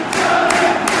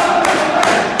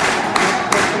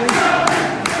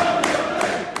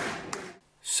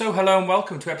So hello and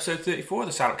welcome to episode 34 of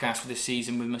the Salopcast for this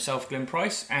season with myself, Glenn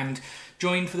Price, and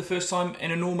joined for the first time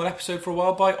in a normal episode for a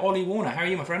while by Ollie Warner. How are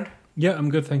you, my friend? Yeah, I'm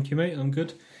good, thank you, mate. I'm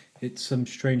good. It's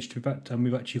strange to be back, and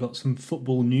we've actually got some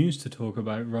football news to talk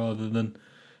about rather than,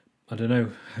 I don't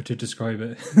know how to describe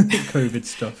it, COVID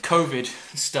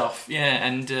stuff. Yeah,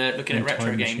 and looking at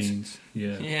retro games. Machines.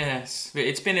 Yeah. Yes,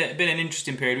 it's been an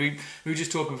interesting period. We were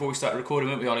just talking before we started recording,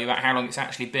 weren't we, Ollie, about how long it's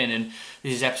actually been, and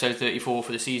this is episode 34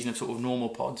 for the season of sort of normal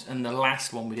pods, and the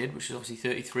last one we did, which was obviously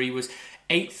 33, was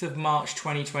 8th of March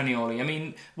 2020, Ollie. I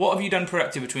mean, what have you done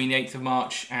productive between the 8th of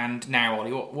March and now,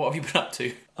 Ollie? What have you been up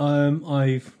to?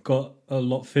 I've got a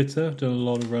lot fitter, done a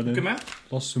lot of running. Good man.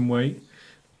 Lost some weight.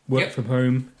 Work from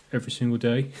home every single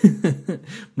day.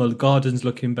 My garden's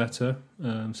looking better.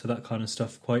 So that kind of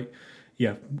stuff. I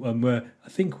can't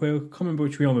remember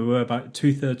which we're about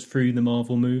 2/3 through the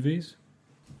Marvel movies.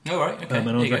 Oh, right, okay. And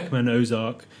I'd recommend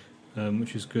Ozark,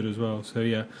 which is good as well.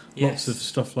 So lots of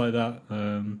stuff like that.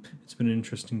 It's been an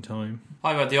interesting time.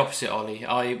 I've had the opposite, Ollie.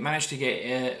 I managed to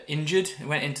get injured. I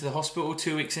went into the hospital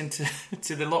 2 weeks into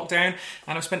to the lockdown,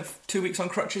 and I've spent 2 weeks on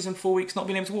crutches and 4 weeks not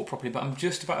being able to walk properly, but I'm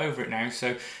just about over it now.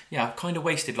 So, I've kind of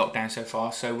wasted lockdown so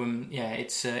far. So,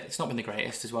 it's not been the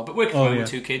greatest as well. But working with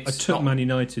 2 kids. I took Man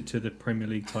United to the Premier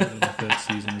League title in the third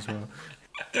season as well.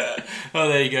 Oh,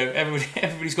 there you go.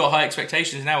 Everybody's got high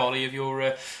expectations now, Ollie, of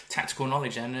your tactical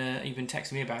knowledge, and you've been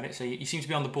texting me about it, so you seem to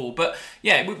be on the ball. But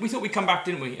we thought we'd come back,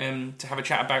 didn't we, to have a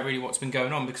chat about really what's been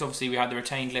going on, because obviously we had the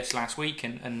retained list last week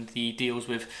and the deals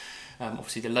with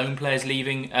obviously the loan players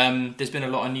leaving. There's been a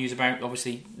lot of news about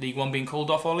obviously League One being called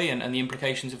off, Ollie, and the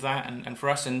implications of that and for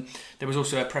us. And there was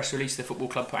also a press release the football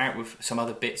club put out with some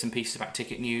other bits and pieces about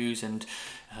ticket news and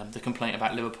the complaint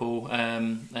about Liverpool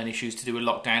and issues to do with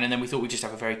lockdown. And then we thought we'd just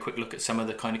have a very quick look at some of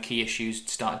the kind of key issues,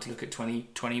 starting to look at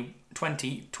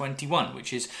 2021,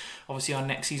 which is obviously our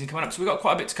next season coming up. So we've got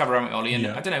quite a bit to cover, haven't we, Ollie? And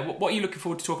I don't know, what are you looking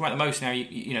forward to talking about the most now?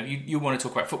 You want to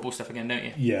talk about football stuff again, don't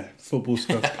you? Yeah, football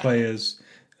stuff, players.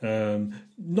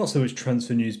 Not so much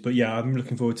transfer news, but I'm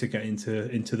looking forward to getting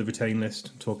into the retain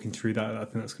list, talking through that. I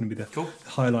think that's going to be the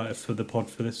highlight for the pod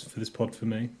for this pod for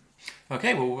me.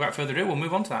 Okay, well, without further ado, we'll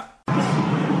move on to that.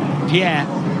 Pierre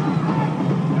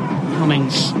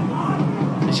Cummings.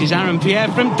 This is Aaron Pierre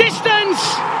from distance,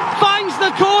 finds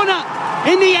the corner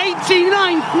in the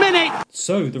 89th minute.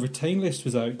 So the retain list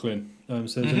was out, Glenn.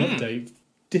 So there's an update.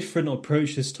 Different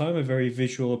approach this time, a very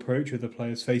visual approach with the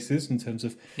players' faces in terms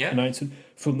of announcement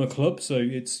from the club. So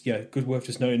it's good worth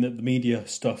just noting that the media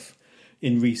stuff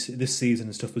in this season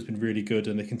and stuff has been really good,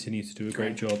 and they continue to do a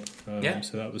great job.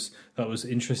 So that was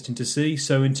interesting to see.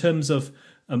 So in terms of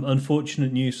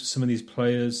unfortunate news for some of these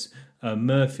players,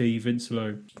 Murphy,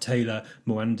 Vincelo, Taylor,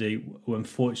 Mwandi,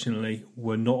 unfortunately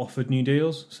were not offered new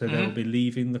deals, so they'll be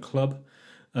leaving the club.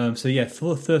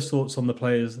 For first thoughts on the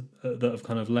players that have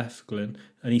kind of left, Glenn.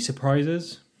 Any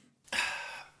surprises?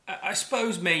 I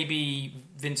suppose maybe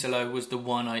Vincelo was the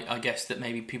one, I guess, that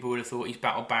maybe people would have thought he's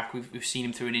battled back. We've seen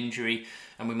him through an injury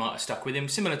and we might have stuck with him.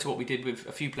 Similar to what we did with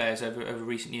a few players over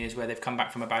recent years where they've come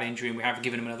back from a bad injury and we have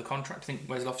given them another contract. I think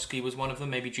Weslowski was one of them,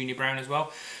 maybe Junior Brown as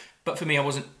well. But for me, I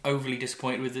wasn't overly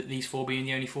disappointed with these four being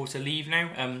the only four to leave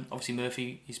now. Obviously,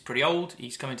 Murphy is pretty old.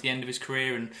 He's coming to the end of his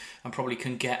career and probably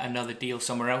can get another deal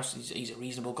somewhere else. He's a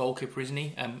reasonable goalkeeper, isn't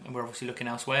he? And we're obviously looking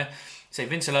elsewhere. So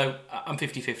Vincelo, I'm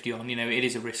 50-50 on. It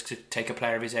is a risk to take a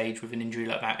player of his age with an injury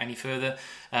like that any further.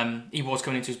 He was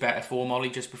coming into his better form, Ollie,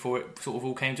 just before it sort of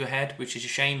all came to a head, which is a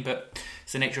shame, but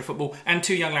it's the nature of football. And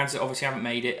two young lads that obviously haven't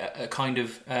made it, kind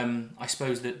of, I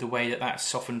suppose that the way that's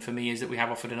softened for me is that we have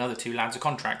offered another two lads a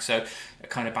contract, so it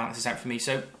kind of balances out for me.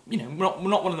 So, not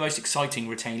one of the most exciting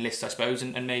retained lists, I suppose,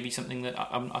 and maybe something that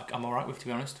I'm all right with, to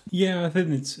be honest. Yeah, I think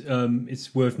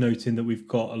it's worth noting that we've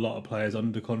got a lot of players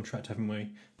under contract, haven't we?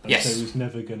 Yes. So it was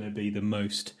never going to be the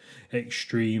most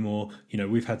extreme, or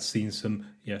we've seen some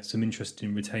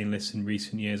interesting retain lists in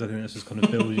recent years. I think that's just kind of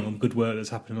building on good work that's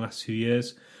happened in the last few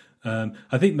years.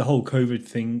 I think the whole COVID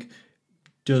thing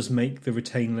does make the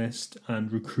retain list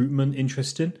and recruitment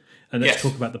interesting. And let's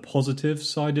talk about the positive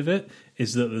side of it,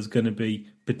 is that there's going to be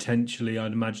potentially,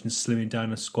 I'd imagine, slimming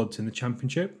down of squads in the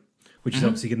Championship, which is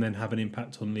obviously going to then have an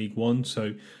impact on League One.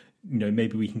 So,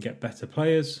 maybe we can get better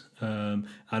players, and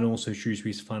also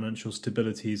Shrewsbury's financial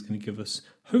stability is going to give us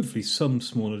hopefully some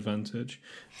small advantage.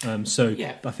 I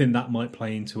think that might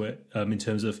play into it in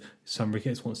terms of Sam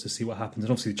Ricketts wants to see what happens,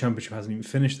 and obviously the Championship hasn't even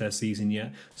finished their season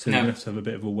yet, so they're going to have a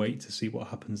bit of a wait to see what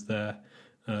happens there.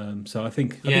 So I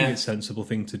think it's a sensible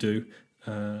thing to do.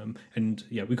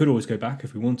 We could always go back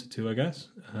if we wanted to, I guess,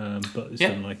 but it's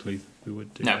unlikely we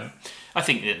would do that. I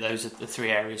think that those are the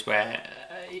three areas where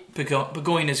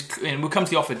Burgoyne has, and we'll come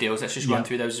to the offered deals. Let's just run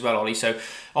through those as well, Ollie. So,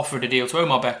 offered a deal to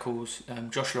Omar Beckles,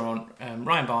 Josh Laurent,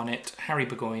 Ryan Barnett, Harry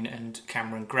Burgoyne, and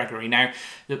Cameron Gregory. Now,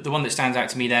 the one that stands out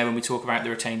to me there when we talk about the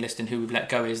retained list and who we've let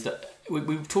go is that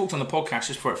we've talked on the podcast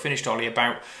just before it finished, Ollie,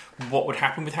 about what would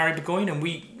happen with Harry Burgoyne,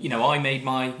 and I made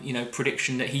my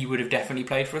prediction that he would have definitely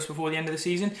played for us before the end of the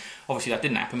season. Obviously, that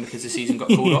didn't happen because the season got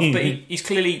called off, but he's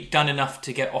clearly done enough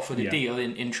to get offered a deal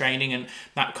in training, and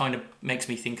that kind of makes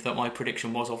me think that my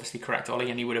prediction was obviously correct, Ollie,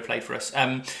 and he would have played for us.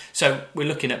 So we're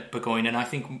looking at Burgoyne, and I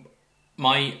think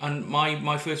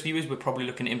my first view is we're probably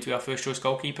looking at him to be our first choice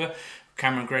goalkeeper.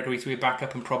 Cameron Gregory to be a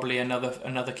backup, and probably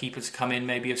another keeper to come in,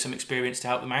 maybe of some experience to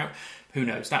help them out. Who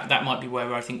knows? That might be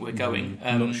where I think we're going.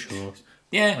 I'm not sure.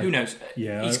 Yeah, who knows?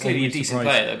 Yeah, he's clearly a decent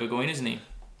player though, Burgoyne, isn't he?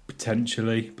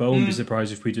 Potentially, but I wouldn't be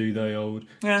surprised if we do the old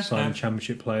sign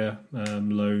championship player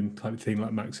loan type thing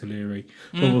like Max O'Leary.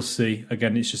 But we'll see.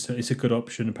 Again, it's a good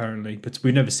option apparently, but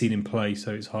we've never seen him play,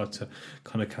 so it's hard to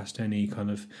kind of cast any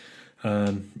kind of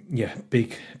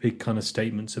big kind of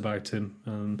statements about him.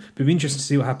 But it'd be interesting to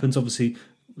see what happens. Obviously,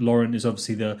 Laurent is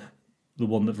obviously the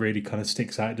one that really kind of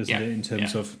sticks out, doesn't it, in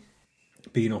terms of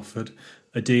being offered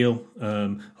a deal.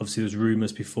 Obviously, there's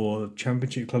rumours before the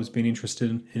Championship clubs being interested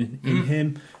in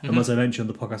him. And as I mentioned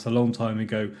on the podcast a long time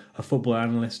ago, a football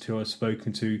analyst who I've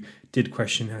spoken to did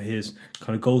question his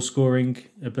kind of goal scoring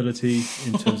ability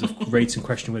in terms of rates, and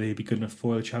question whether he'd be good enough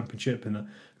for the Championship and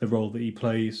the role that he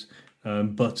plays.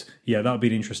 But yeah, that'll be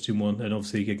an interesting one, and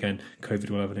obviously again, COVID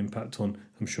will have an impact on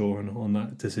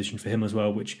that decision for him as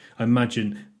well, which I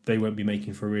imagine they won't be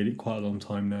making for really quite a long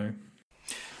time now.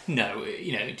 No,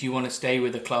 do you want to stay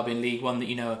with a club in League One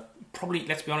that probably,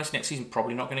 let's be honest, next season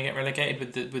probably not going to get relegated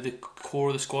with the core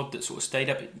of the squad that sort of stayed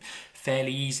up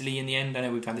fairly easily in the end? I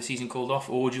know we've had the season called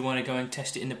off. Or do you want to go and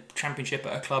test it in the Championship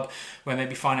at a club where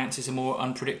maybe finances are more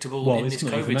unpredictable in this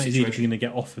COVID situation? He's going to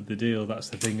get offered the deal. That's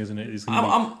the thing, isn't it? It's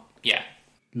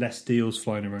less deals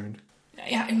flying around.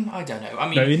 Yeah, I don't know. I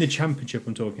mean, no, in the Championship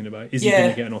I'm talking about. Is he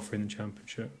going to get an offer in the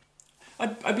Championship?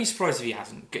 I'd be surprised if he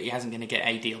hasn't going to get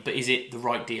a deal, but is it the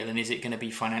right deal, and is it going to be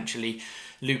financially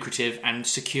lucrative and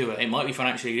secure? It might be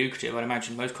financially lucrative. I'd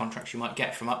imagine most contracts you might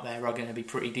get from up there are going to be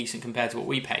pretty decent compared to what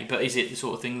we pay, but is it the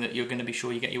sort of thing that you're going to be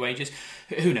sure you get your wages?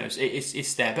 Who knows?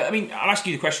 It's there. But I mean, I'll ask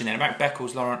you the question then about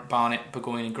Beckles, Laurent, Barnett,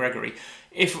 Burgoyne and Gregory.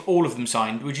 If all of them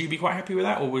signed, would you be quite happy with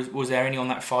that, or was there any on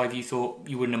that 5 you thought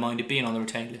you wouldn't have minded being on the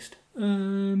retained list?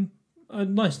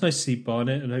 Nice to see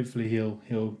Barnett, and hopefully he'll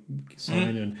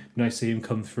sign, and nice to see him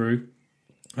come through.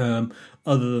 Other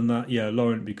than that,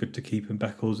 Laurent would be good to keep, and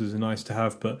Beckles is a nice to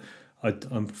have, but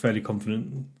I'm fairly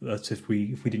confident that if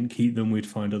we didn't keep them, we'd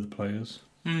find other players.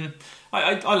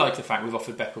 I like the fact we've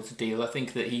offered Beckles a deal. I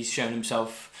think that he's shown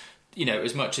himself.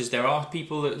 As much as there are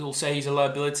people that will say he's a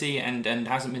liability and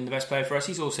hasn't been the best player for us,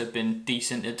 he's also been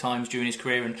decent at times during his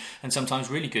career and sometimes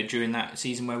really good during that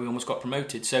season where we almost got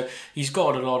promoted. So he's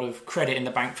got a lot of credit in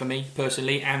the bank for me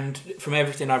personally, and from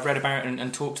everything I've read about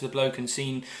and talked to the bloke and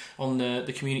seen on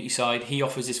the community side, he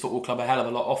offers his football club a hell of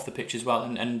a lot off the pitch as well.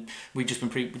 And we've just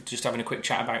been just having a quick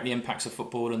chat about the impacts of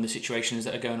football and the situations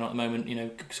that are going on at the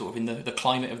moment, sort of in the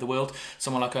climate of the world.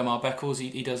 Someone like Omar Beckles,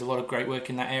 he does a lot of great work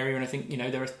in that area, and I think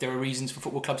there are reasons for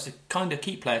football clubs to kind of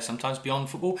keep players sometimes beyond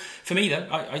football. For me though,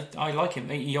 I like him.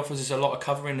 He offers us a lot of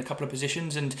cover in a couple of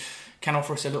positions and can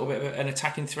offer us a little bit of an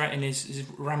attacking threat in his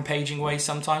rampaging ways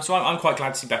sometimes. So I'm quite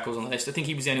glad to see Beckles on the list. I think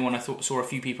he was the only one I saw a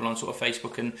few people on sort of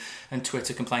Facebook and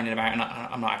Twitter complaining about, and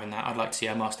I'm not having that. I'd like to see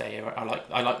Omar stay here.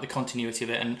 I like the continuity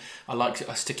of it, and I like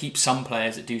us to keep some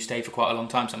players that do stay for quite a long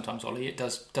time sometimes, Ollie. It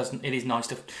is nice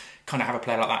to kind of have a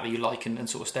player like that you like and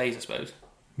sort of stays, I suppose.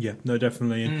 Yeah, no,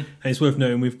 definitely. And it's worth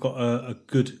noting we've got a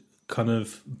good kind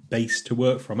of base to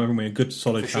work from, haven't we? A good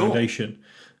solid foundation.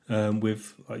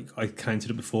 With, I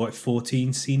counted it before,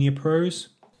 14 senior pros.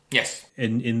 Yes.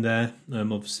 In there.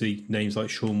 Obviously, names like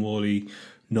Sean Worley,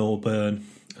 Noel Byrne,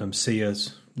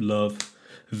 Sears, Love,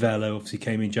 Velo obviously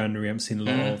came in January. I haven't seen a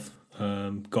lot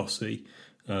of Gossi.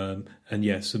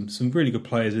 And some really good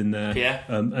players in there. Yeah.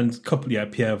 And a couple,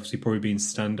 Pierre obviously probably being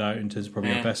standout in terms of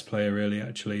probably our best player really,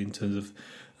 actually, in terms of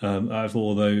out of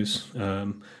all those.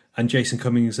 And Jason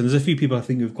Cummings, and there's a few people I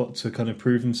think who've got to kind of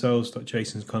prove themselves, like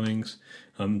Jason Cummings.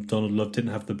 Donald Love didn't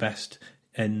have the best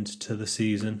end to the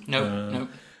season. No.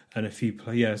 And a few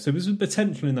players. So there's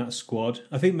potential in that squad.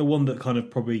 I think the one that kind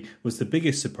of probably was the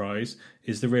biggest surprise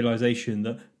is the realisation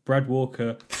that Brad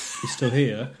Walker is still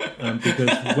here,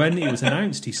 because when it was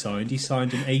announced he signed an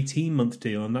 18-month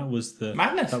deal, and that was the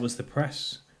madness. That was the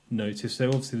press notice. So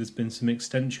obviously there's been some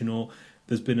extension, or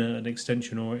there's been an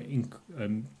extension or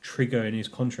trigger in his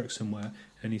contract somewhere,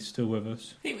 and he's still with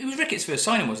us. It was Ricketts' first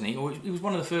signing, wasn't he? Or he was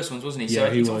one of the first ones, wasn't he? Yeah,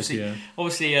 so he was.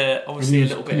 Obviously, a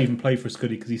little bit. Couldn't even play for Scuddy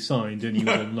because he signed, and he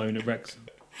was on loan at Wrexham.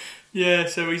 Yeah,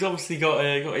 so he's obviously got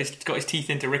his teeth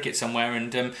into Ricketts somewhere,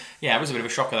 and it was a bit of a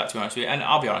shocker, that, to be honest with you. And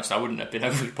I'll be honest, I wouldn't have been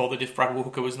overly bothered if Brad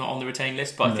Walker was not on the retained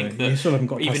list, but I think that you still haven't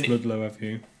got past Ludlow, have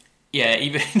you? Yeah,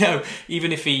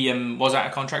 even if he was out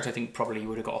of contract, I think probably he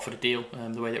would have got offered a deal.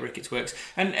 The way that Ricketts works,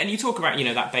 and you talk about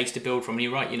that base to build from. And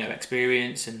you're right,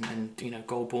 experience and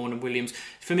Goldborn and Williams.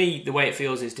 For me, the way it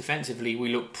feels is defensively we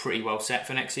look pretty well set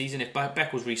for next season. If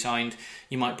Beck was re-signed,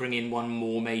 you might bring in one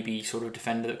more maybe sort of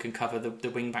defender that can cover the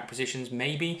wing back positions,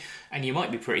 maybe, and you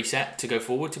might be pretty set to go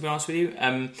forward. To be honest with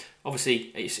you.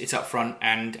 Obviously, it's up front,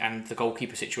 and the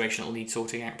goalkeeper situation will need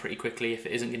sorting out pretty quickly if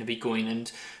it isn't going to be Goyne.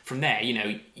 And from there,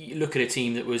 you look at a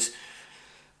team that was,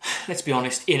 let's be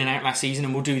honest, in and out last season,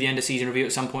 and we'll do the end of season review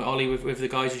at some point, Ollie, with the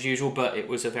guys as usual, but it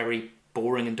was a very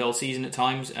boring and dull season at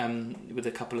times, with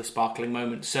a couple of sparkling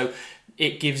moments. So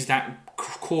it gives that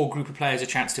core group of players a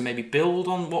chance to maybe build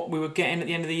on what we were getting at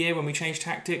the end of the year when we changed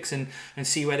tactics and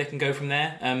see where they can go from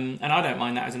there. And I don't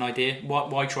mind that as an idea.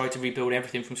 Why try to rebuild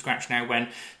everything from scratch now when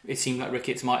it seemed like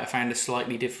Ricketts might have found a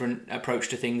slightly different approach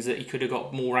to things, that he could have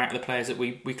got more out of the players that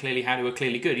we clearly had, who are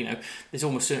clearly good. There's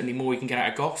almost certainly more he can get out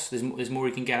of Goss. There's more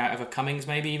he can get out of a Cummings,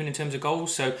 maybe even in terms of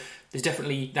goals. So there's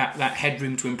definitely that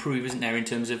headroom to improve, isn't there, in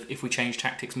terms of if we change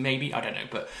tactics, maybe, I don't know,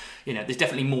 but there's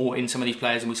definitely more in some of these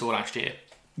players than we saw last year.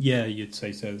 Yeah, you'd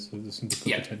say so. So there's some good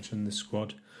potential in this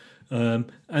squad. And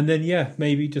then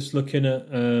maybe just looking at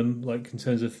in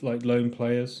terms of loan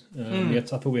players. I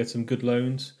thought we had some good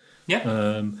loans. Yeah.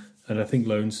 And I think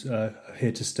loans are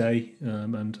here to stay,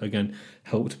 and again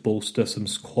helped bolster some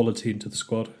quality into the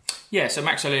squad. Yeah, so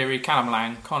Max O'Leary, Callum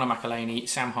Lang, Conor McAleny,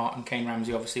 Sam Hart and Kane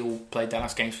Ramsey obviously all played their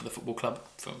last games for the football club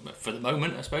for the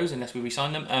moment, I suppose, unless we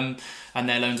re-sign them. And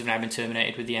their loans have now been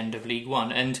terminated with the end of League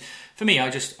One. And for me,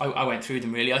 I went through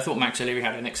them really. I thought Max O'Leary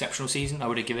had an exceptional season. I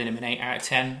would have given him an 8 out of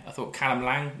 10. I thought Callum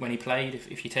Lang, when he played,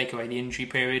 if you take away the injury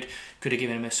period, could have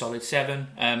given him a solid 7.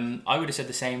 I would have said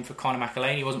the same for Conor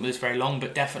McAleny. He wasn't with us very long,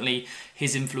 but definitely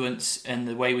his influence and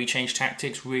the way we changed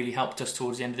tactics really helped us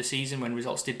towards the end of the season when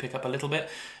results did pick up a little bit.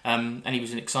 And he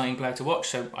was an exciting player to watch,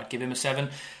 so I'd give him a 7.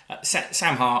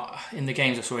 Sam Hart, in the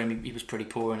games I saw him, he was pretty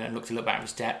poor and looked a little bit out of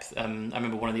his depth. I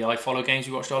remember one of the iFollow games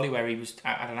we watched, Ollie, where he was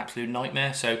at an absolute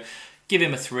nightmare. So give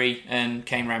him a 3. And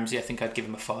Kane Ramsey, I think I'd give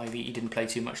him a 5. He didn't play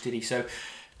too much, did he? So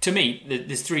to me,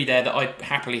 there's 3 there that I'd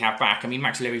happily have back. I mean,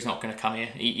 Max O'Leary's not going to come here.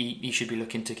 He should be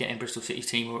looking to get in Bristol City's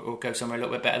team or go somewhere a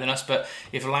little bit better than us. But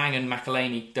if Lang and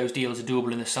McAleny, those deals are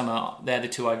doable in the summer, they're the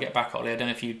 2 I'd get back, Ollie. I don't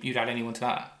know if you'd add anyone to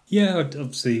that. Yeah, I'd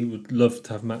obviously would love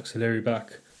to have Max O'Leary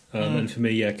back. And for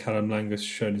me, Callum Lang has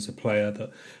shown as a player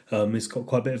that he's got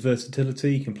quite a bit of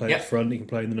versatility. He can play up front, he can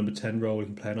play in the number 10 role, he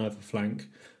can play on either flank.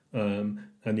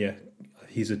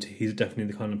 He's definitely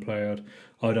the kind of player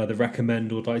I'd either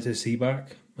recommend or like to see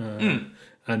back.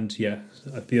 And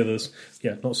the others,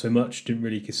 not so much. Didn't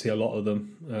really see a lot of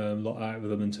them, a lot out of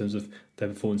them in terms of their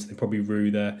performance. They probably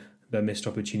rue their missed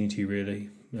opportunity really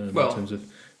in terms of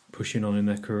pushing on in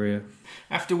their career.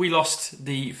 After we lost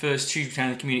the first Tuesday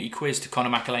Town Community Quiz to Conor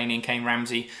McAleny and Kane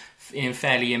Ramsey in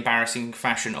fairly embarrassing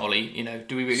fashion, Ollie,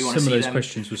 do we really want to see them? Some of those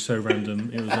questions were so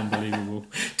random, it was unbelievable.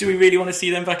 Do we really want to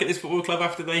see them back at this football club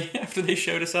after they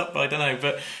showed us up? I don't know,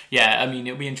 but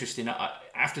it'll be interesting.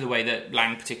 After the way that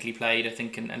Lang particularly played, I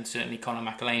think, and certainly Conor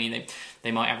McAleny,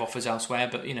 they might have offers elsewhere.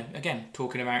 But again,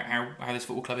 talking about how this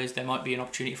football club is, there might be an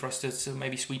opportunity for us to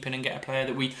maybe sweep in and get a player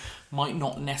that we might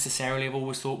not necessarily have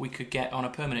always thought we could get on a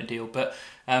permanent deal. But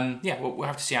we'll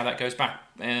have to see how that goes back.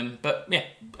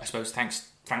 I suppose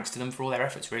thanks to them for all their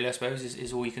efforts. Really, I suppose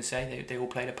is all you can say. They all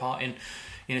played a part in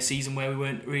a season where we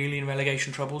weren't really in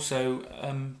relegation trouble. So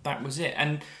that was it.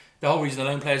 And the whole reason the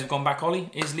loan players have gone back,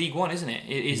 Ollie, is League One, isn't it?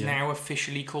 It is now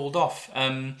officially called off.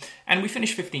 And we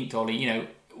finished 15th, Ollie.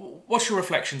 What's your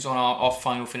reflections on our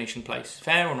final finishing place?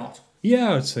 Fair or not?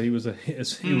 Yeah, I'd say it was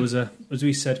as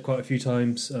we said quite a few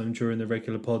times during the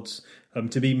regular pods,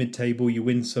 to be mid-table, you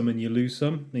win some and you lose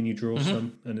some, then you draw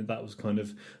some, and that was kind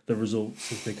of the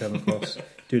results as they come across.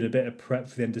 Doing a bit of prep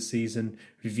for the end of season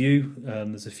review,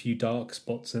 there's a few dark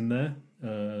spots in there.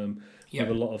 With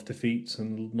a lot of defeats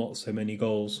and not so many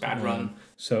goals. Bad run.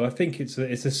 So I think it's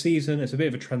a season. It's a bit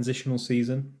of a transitional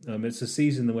season. It's a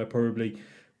season that we're probably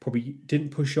didn't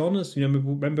push on us.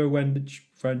 Remember when the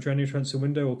January transfer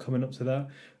window or coming up to that,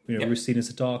 we were seen as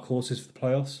the dark horses for the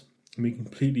playoffs, and we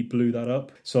completely blew that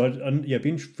up. So it'd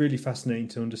been really fascinating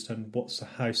to understand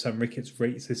how Sam Ricketts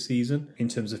rates this season in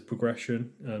terms of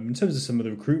progression. In terms of some of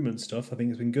the recruitment stuff, I think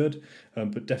it's been good,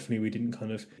 but definitely we didn't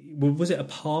was it a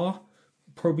par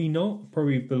Probably not.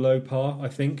 Probably below par, I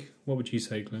think. What would you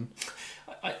say, Glenn?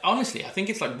 Honestly, I think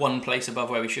it's like one place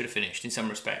above where we should have finished in some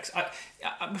respects.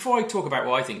 Before I talk about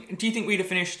what I think, do you think we'd have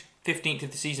finished 15th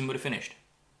if the season would have finished?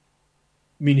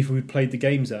 I mean, if we'd played the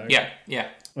games out? Yeah.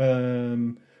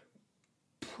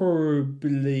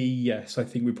 Probably, yes. I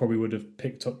think we probably would have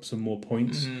picked up some more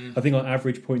points. Mm-hmm. I think our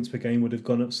average points per game would have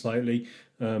gone up slightly.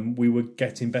 We were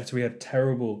getting better. We had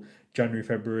terrible January,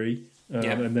 February.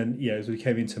 And then, as we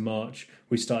came into March,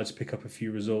 we started to pick up a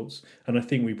few results. And I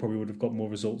think we probably would have got more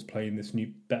results playing this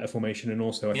new, better formation. And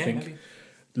also, I think maybe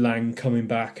Lang coming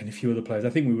back and a few other players, I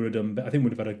think we would have done. I think we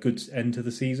would have had a good end to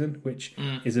the season, which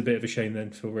is a bit of a shame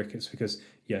then for Ricketts because,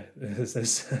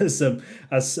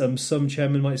 as some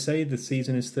chairman might say, the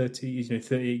season is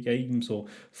 38 games or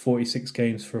 46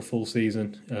 games for a full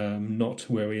season, not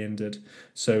where we ended.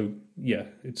 So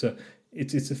it's a.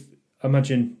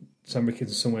 Imagine Sam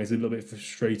Ricketts in some ways a little bit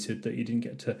frustrated that he didn't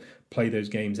get to play those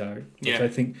games out. But I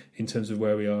think in terms of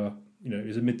where we are, it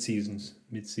was a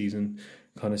mid-season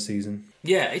kind of season.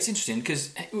 Yeah, it's interesting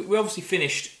because we obviously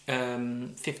finished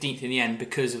 15th in the end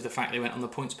because of the fact they went on the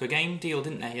points per game deal,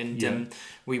 didn't they? And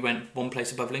we went one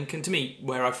place above Lincoln. To me,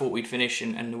 where I thought we'd finish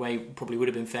and the way it probably would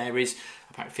have been fair is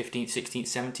about 15th, 16th,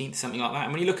 17th, something like that.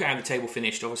 And when you look at how the table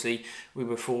finished, obviously we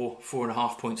were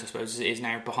 4.5 points, I suppose, as it is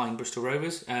now, behind Bristol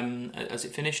Rovers as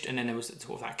it finished. And then there was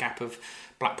sort of that gap of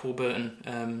Blackpool,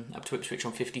 Burton up to Ipswich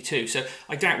on 52. So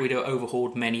I doubt we'd have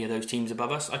overhauled many of those teams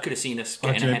above us. I could have seen us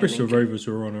getting ahead. Bristol Rovers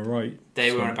were on a right.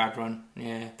 They were on a bad run.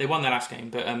 Yeah, they won their last game,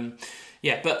 but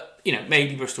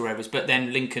maybe Bristol Rovers. But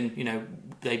then Lincoln,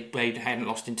 they hadn't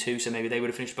lost in 2, so maybe they would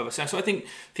have finished above us. So I think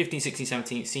 15, 16,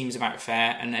 17 seems about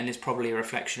fair, and is probably a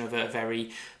reflection of a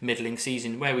very middling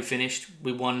season. Where we finished,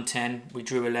 we won 10, we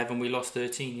drew 11, we lost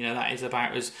 13. That is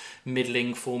about as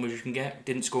middling form as you can get.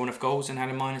 Didn't score enough goals and had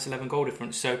a minus 11 goal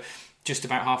difference. So just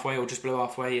about halfway or just below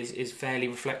halfway is fairly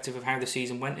reflective of how the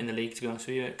season went in the league, to be honest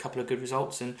with you. A couple of good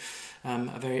results and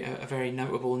a very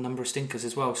notable number of stinkers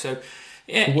as well. So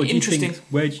yeah, what do interesting.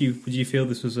 You think, would you feel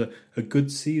this was a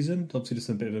good season? Obviously, just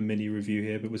a bit of a mini review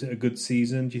here, but was it a good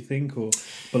season, do you think, or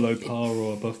below par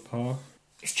or above par?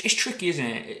 It's tricky, isn't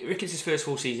it? Ricketts' first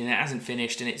full season, it hasn't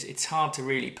finished, and it's hard to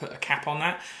really put a cap on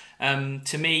that.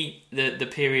 To me, the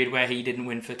period where he didn't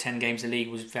win for 10 games in the league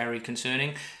was very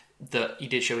concerning. That he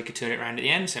did show he could turn it around at the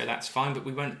end, so that's fine. But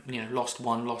we went, lost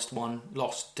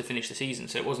to finish the season.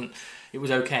 So it was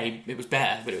okay. It was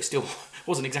better, but it still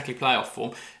wasn't exactly playoff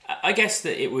form. I guess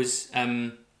that it was.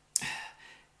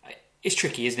 It's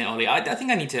tricky, isn't it, Ollie? I think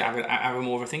I need to have a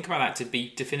more of a think about that to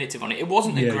be definitive on it. It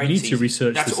wasn't a great season. You need to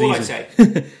research that's the season. That's all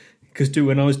I say. Because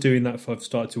when I was doing that, I've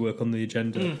started to work on the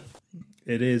agenda.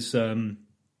 It is.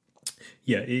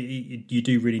 You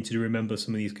do really need to remember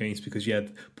some of these games because you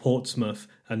had Portsmouth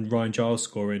and Ryan Giles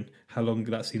scoring. How long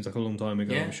that seems like a long time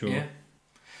ago, I'm sure. Yeah.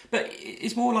 But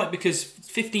it's more like because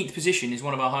 15th position is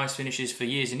one of our highest finishes for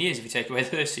years and years if you take away the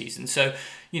first season. So,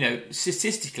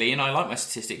 statistically, and I like my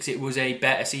statistics, it was a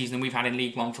better season than we've had in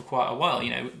League One for quite a while.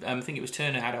 I think it was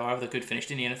Turner had our other good finish,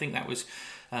 didn't he? And I think that was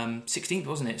 16th,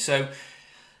 wasn't it? So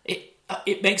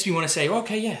it makes me want to say,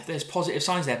 there's positive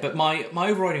signs there. But my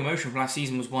overriding emotion from last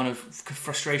season was one of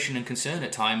frustration and concern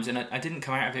at times, and I didn't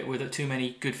come out of it with too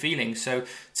many good feelings. So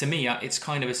to me, it's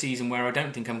kind of a season where I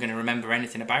don't think I'm going to remember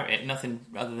anything about it. Nothing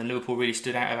other than Liverpool really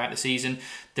stood out about the season.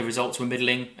 The results were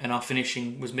middling, and our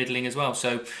finishing was middling as well.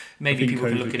 So maybe people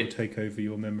can look at it. Take over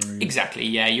your memory. Exactly,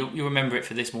 yeah. You'll remember it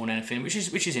for this more than anything, which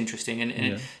is interesting,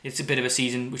 and it's a bit of a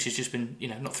season which has just been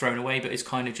not thrown away, but it's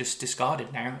kind of just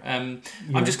discarded now.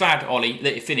 I'm just glad, Ollie,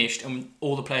 that it finished and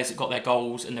all the players that got their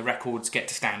goals and the records get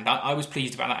to stand. I was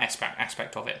pleased about that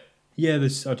aspect of it. Yeah,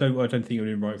 I don't think it would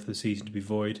have been right for the season to be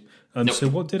void. Nope. So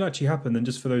what did actually happen then?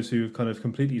 Just for those who have kind of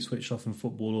completely switched off from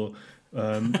football,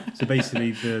 so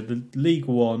basically the League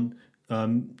One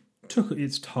took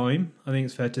its time. I think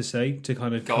it's fair to say to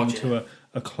kind of come to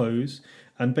a close.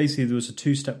 And basically there was a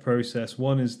 2-step process.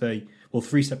 One is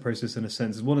 3-step process in a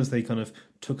sense. One is they kind of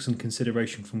took some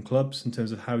consideration from clubs in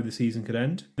terms of how the season could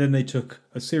end. Then they took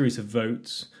a series of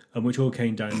votes, which all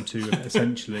came down to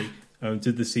essentially. Were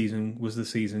the season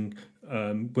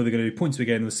were they going to do points per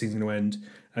game and the season to end?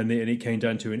 And it came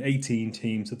down to 18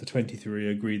 teams of the 23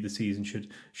 agreed the season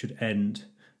should end.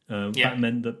 That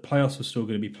meant that playoffs were still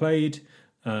going to be played,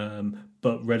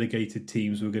 but relegated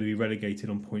teams were going to be relegated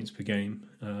on points per game.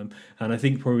 And I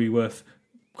think probably worth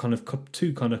couple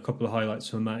of highlights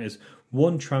from that is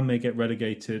one, Tranmere get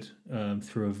relegated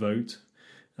through a vote,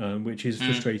 which is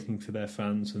frustrating for their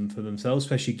fans and for themselves,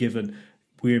 especially given.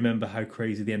 We remember how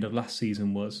crazy the end of last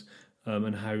season was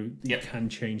and how it can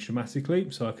change dramatically.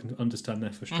 So I can understand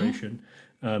their frustration.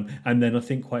 And then I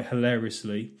think quite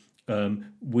hilariously,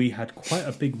 we had quite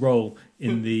a big role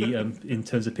in the in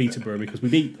terms of Peterborough, because we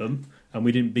beat them and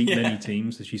we didn't beat many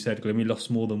teams, as you said, Glenn. We lost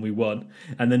more than we won.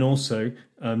 And then also,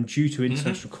 due to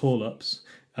international call-ups,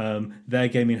 their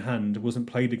game in hand wasn't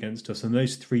played against us. And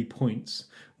those 3 points,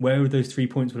 where would those 3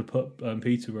 points would have put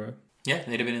Peterborough? Yeah,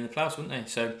 they'd have been in the playoffs, wouldn't they?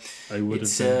 So they would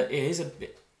have been. It is a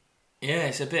bit... Yeah,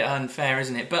 it's a bit unfair,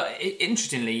 isn't it? But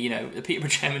interestingly, the Peterborough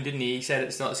chairman, didn't he? He said at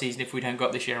the start of the season, if we don't go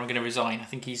up this year, I'm going to resign. I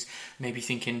think he's maybe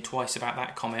thinking twice about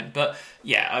that comment. But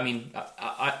yeah, I mean,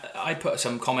 I put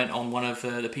some comment on one of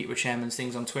the Peterborough chairman's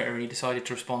things on Twitter, and he decided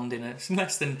to respond in a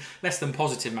less than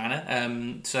positive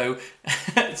manner. So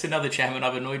it's another chairman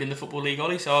I've annoyed in the Football League,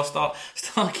 Ollie. So I'll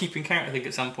start keeping count, I think,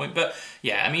 at some point. But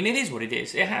yeah, I mean, it is what it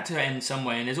is. It had to end some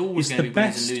way, and there's always going to be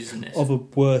winners and losers in this. Of the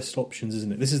worst options,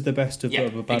 isn't it? This is the best of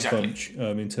a bad exactly. bunch.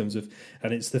 In terms of,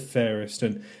 and it's the fairest,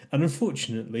 and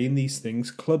unfortunately in these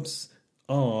things, clubs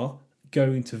are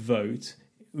going to vote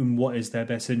in what is their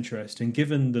best interest. And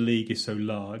given the league is so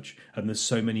large and there's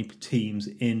so many teams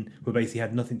in who basically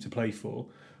had nothing to play for,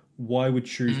 why would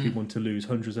Shrewsbury want to lose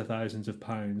hundreds of thousands of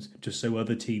pounds just so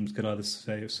other teams could either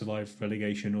survive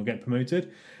relegation or get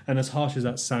promoted? And as harsh as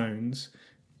that sounds,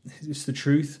 it's the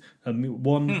truth.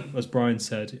 As Brian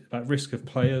said, about risk of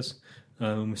players.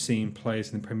 We're seeing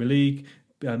players in the Premier League,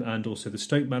 and also the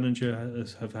Stoke manager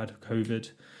have had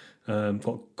COVID,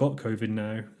 got COVID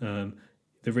now.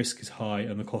 The risk is high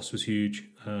and the cost was huge.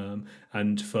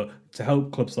 And to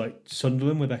help clubs like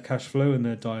Sunderland with their cash flow and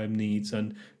their dire needs,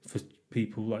 and for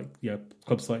people like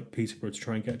clubs like Peterborough to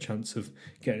try and get a chance of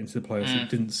getting into the playoffs, it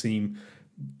didn't seem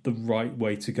the right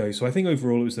way to go. So I think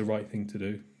overall it was the right thing to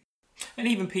do. And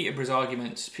even Peterborough's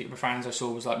arguments, Peterborough fans I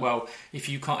saw was like, well, if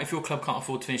your club can't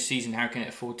afford to finish the season, how can it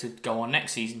afford to go on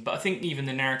next season? But I think even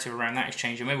the narrative around that has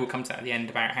changed, and maybe we'll come to that at the end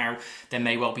about how there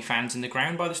may well be fans in the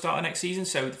ground by the start of next season.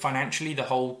 So financially, the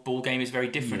whole ball game is very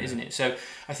different, isn't it? So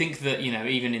I think that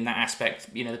even in that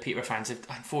aspect, the Peterborough fans have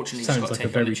unfortunately sounds just got like to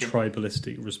take a very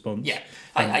tribalistic response. Yeah,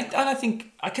 I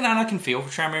think I can feel for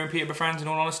Tranmere and Peterborough fans. In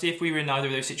all honesty, if we were in either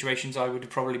of those situations, I would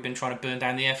have probably been trying to burn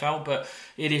down the FL. But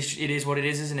it is what it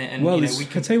is, isn't it? And well, I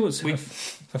can tell you what's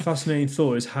a fascinating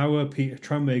thought is how are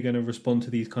Tranmere going to respond to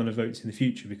these kind of votes in the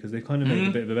future, because they've kind of made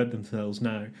a bit of a bed themselves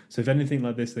now. So if anything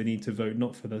like this, they need to vote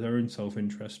not for their own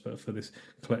self-interest, but for this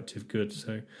collective good.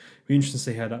 So it'll be interesting to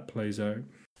see how that plays out.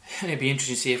 It'd be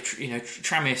interesting to see if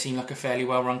Tranmere seem like a fairly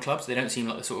well-run club. So they don't seem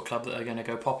like the sort of club that are going to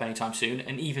go pop anytime soon.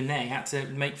 And even they had to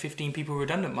make 15 people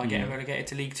redundant by getting relegated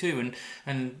to League Two.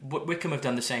 And Wickham have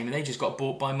done the same, and they just got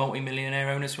bought by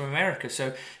multi-millionaire owners from America.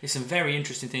 So there's some very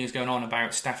interesting things going on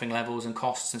about staffing levels and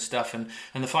costs and stuff, and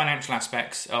the financial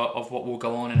aspects of what will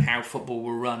go on and how football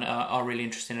will run are really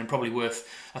interesting, and probably worth,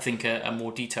 I think, a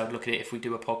more detailed look at it if we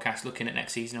do a podcast looking at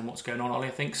next season and what's going on, Ollie.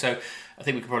 I think so. I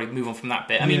think we could probably move on from that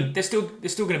bit. I mean, there's still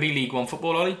going to be League One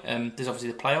football, Ollie. There's obviously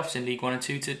the playoffs in League 1 and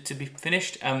 2 to be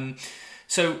finished.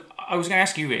 So I was going to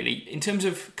ask you, really, in terms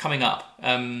of coming up,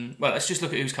 well, let's just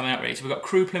look at who's coming up, really. So we've got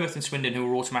Crewe, Plymouth and Swindon,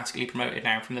 who are automatically promoted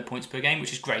now from the points per game,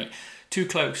 which is great. 2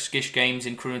 close-ish games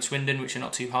in Crewe and Swindon, which are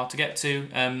not too hard to get to.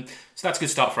 So that's a good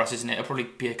start for us, isn't it? It'll probably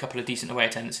be a couple of decent away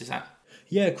attendances, that.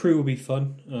 Yeah, Crewe will be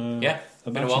fun.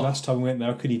 Actually, last time we went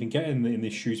there, I couldn't even get in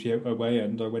this Shrewsbury away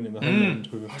end. I went in the home end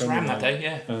with a friend. I was around that day,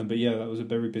 yeah. But yeah, that was a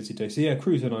very busy day. So yeah,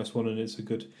 Crewe's a nice one, and it's a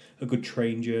good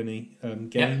train journey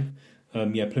game.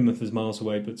 Plymouth is miles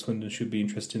away, but Swindon should be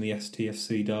interesting. The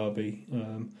STFC derby.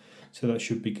 So that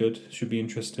should be good. Should be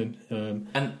interesting. And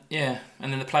then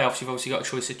the playoffs, you've obviously got a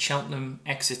choice of Cheltenham,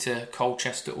 Exeter,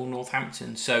 Colchester, or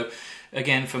Northampton. So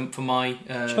again, for my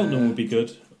Cheltenham would be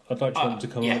good. I'd like Cheltenham to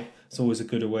come up. It's always a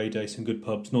good away day, some good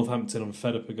pubs. Northampton, I'm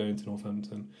fed up of going to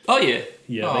Northampton. Oh, yeah?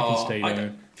 Yeah, they can stay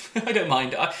there. I don't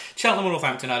mind. Cheltenham or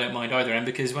Northampton, I don't mind either end,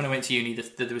 because when I went to uni,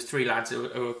 there was 3 lads,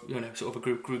 or sort of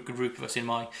a group of us in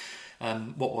my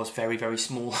what was very, very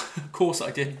small course that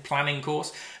I did, planning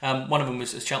course. One of them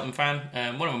was a Cheltenham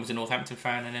fan, one of them was a Northampton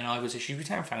fan, and then I was a Shrewsbury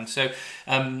Town fan. So,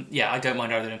 I don't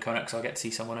mind either than coming up because I'll get to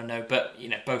see someone I know. But,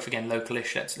 both, again,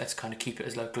 localish. Let's kind of keep it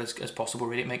as local as possible,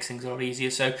 really. It makes things a lot easier.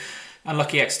 So,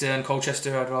 unlucky Exeter and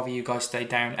Colchester, I'd rather you guys stay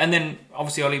down. And then,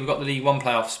 obviously, Ollie, we've got the League One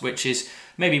playoffs, which is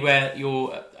maybe where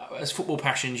you're, as football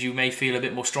passions, you may feel a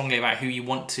bit more strongly about who you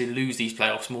want to lose these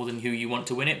playoffs more than who you want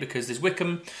to win it, because there's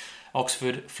Wickham,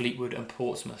 Oxford, Fleetwood and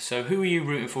Portsmouth. So who are you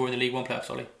rooting for in the League One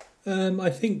playoffs, Ollie? I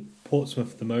think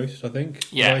Portsmouth the most, I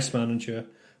think. Yeah. Nice manager.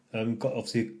 Got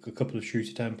obviously a couple of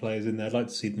Shrewsbury Town players in there. I'd like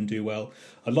to see them do well.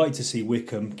 I'd like to see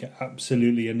Wickham get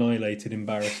absolutely annihilated,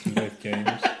 embarrassed in both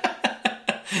games.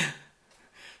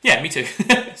 Yeah, me too.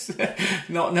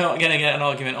 not going to get an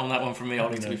argument on that one from me,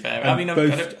 Ollie, to be fair.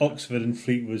 Both Oxford and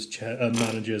Fleetwood's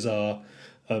managers are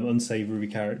unsavoury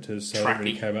characters, so I don't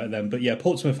really care about them. But yeah,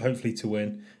 Portsmouth hopefully to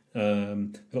win.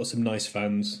 They've got some nice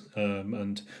fans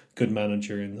and good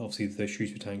manager, and obviously the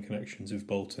Shrewsbury Town connections with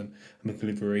Bolton and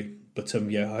McGillivray. But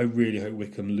I really hope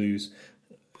Wycombe lose.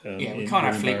 We can't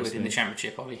have Fleetwood in the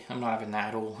Championship, Ollie. I'm not having that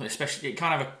at all. Especially,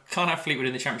 can't have Fleetwood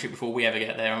in the Championship before we ever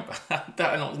get there.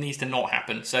 That needs to not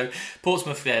happen. So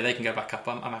Portsmouth, they can go back up.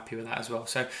 I'm happy with that as well.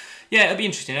 So yeah, it'll be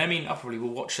interesting. I mean, I probably will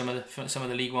watch some of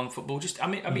the League One football.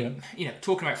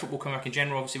 Talking about football coming back in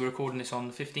general. Obviously, we're recording this on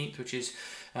the 15th, which is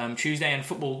Tuesday, and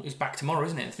football is back tomorrow,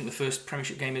 isn't it? I think the first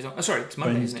Premiership game is on. Oh, sorry, it's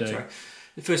Monday, Wednesday. Isn't it? Sorry.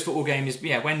 The first football game is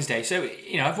Wednesday. So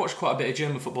I've watched quite a bit of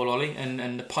German football, Ollie,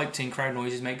 and the piped-in crowd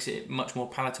noises makes it much more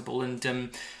palatable. And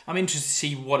I'm interested to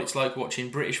see what it's like watching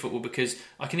British football, because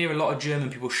I can hear a lot of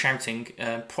German people shouting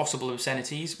possible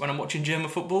obscenities when I'm watching German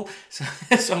football. So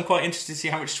I'm quite interested to see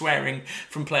how much swearing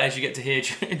from players you get to hear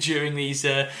during these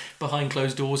behind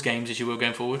closed doors games, as you will,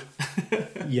 going forward.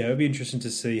 Yeah, it'll be interesting to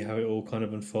see how it all kind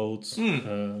of unfolds.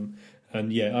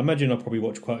 And yeah, I imagine I'll probably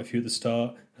watch quite a few at the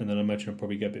start, and then I imagine I'll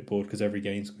probably get a bit bored because every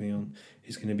game's going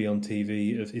to be on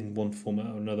TV in one format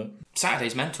or another.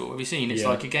 Saturday's mental. Have you seen? It's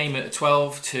like a game at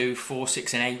 12 to 4,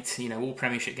 6 and 8. All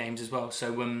Premiership games as well.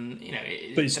 So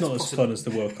but it's not as fun as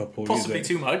the World Cup, or possibly is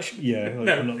it? too much. Yeah,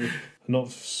 No. I'm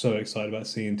not so excited about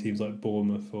seeing teams like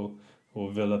Bournemouth or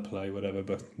Villa play, whatever,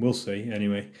 but we'll see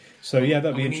anyway. So yeah,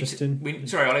 that'd be interesting.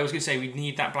 Sorry, Ollie, I was going to say we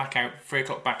need that 3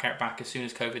 o'clock blackout back as soon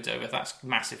as COVID's over. That's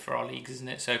massive for our leagues, isn't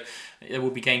it? So there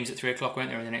will be games at 3 o'clock, won't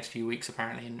there, in the next few weeks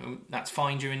apparently, and that's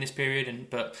fine during this period.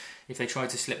 But if they try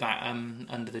to slip that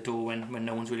under the door when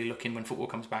no one's really looking, when football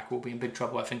comes back, we'll be in big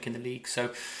trouble, I think, in the league.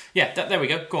 So yeah, there we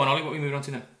go. Go on, Ollie. What are we moving on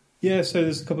to now? Yeah, so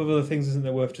there's a couple of other things, isn't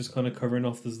there, worth just kind of covering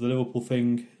off. There's the Liverpool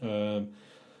thing.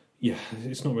 Yeah,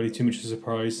 it's not really too much of a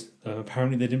surprise.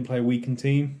 Apparently they didn't play a weakened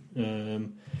team,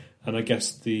 and I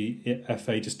guess the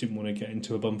FA just didn't want to get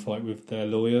into a bum fight with their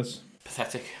lawyers.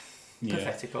 Pathetic. Yeah.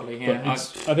 Pathetic, Ollie. Yeah,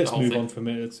 let's move on from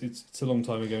it. It's a long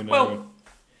time ago now. Well,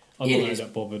 I'm not really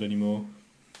that bothered anymore.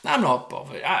 I'm not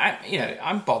bothered.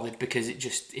 I'm bothered because it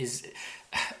just is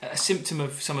a symptom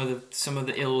of some of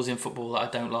the ills in football that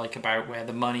I don't like about where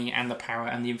the money and the power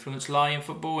and the influence lie in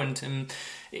football. And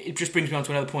it just brings me on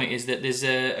to another point, is that there's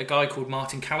a guy called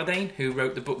Martin Calladine who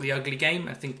wrote the book The Ugly Game.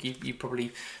 I think you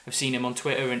probably have seen him on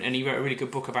Twitter, and he wrote a really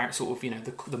good book about sort of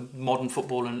the modern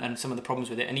football and some of the problems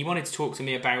with it. And he wanted to talk to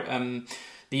me about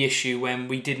the issue when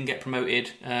we didn't get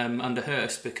promoted under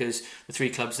Hurst, because the 3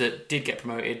 clubs that did get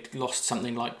promoted lost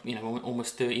something like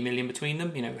almost 30 million between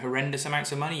them, horrendous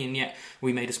amounts of money, and yet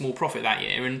we made a small profit that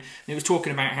year. And it was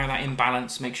talking about how that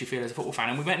imbalance makes you feel as a football fan,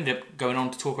 and we ended up going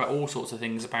on to talk about all sorts of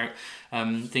things about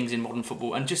things in modern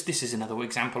football, and just this is another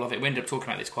example of it. We ended up talking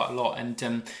about this quite a lot,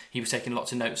 and he was taking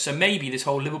lots of notes. So maybe this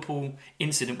whole Liverpool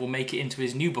incident will make it into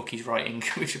his new book he's writing,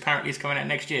 which apparently is coming out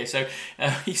next year. So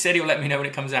he said he'll let me know when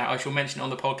it comes out. I shall mention it on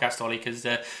the podcast, Ollie, because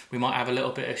we might have a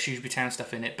little bit of Shrewsbury Town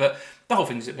stuff in it. But the whole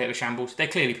thing's a bit of a shambles. They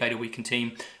clearly played a weakened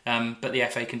team, but the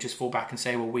FA can just fall back and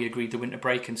say, well, we agreed the winter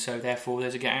break, and so therefore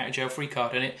there's a get out of jail free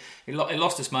card. And it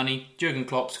lost us money. Jurgen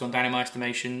Klopp's gone down in my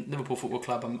estimation. Liverpool Football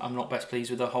Club, I'm not best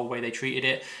pleased with the whole way they treated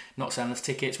it, not selling us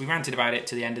tickets. We ranted about it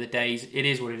to the end of the days. It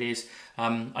is what it is.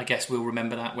 I guess we'll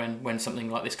remember that when something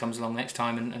like this comes along next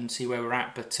time and see where we're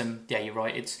at. But yeah, you're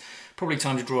right. It's probably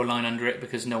time to draw a line under it,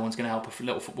 because no one's going to help a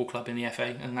little football club in the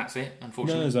FA, and that's it,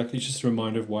 unfortunately. No, exactly. It's just a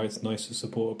reminder of why it's nice to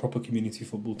support a proper community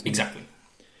football team. Exactly.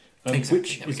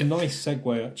 Which is a nice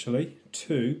segue, actually,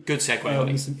 to... Good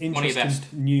segue, some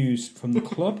interesting news from the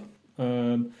club.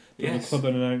 The club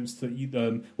announced that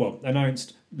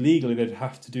announced legally they'd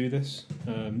have to do this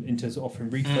in terms of offering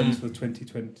refunds for the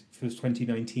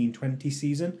 2019-20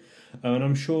 season. And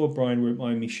I'm sure Brian won't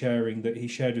mind me sharing that he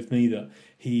shared with me that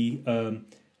he...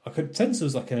 I could sense there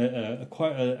was like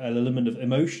quite an element of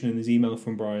emotion in his email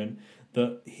from Brian,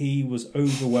 that he was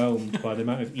overwhelmed by the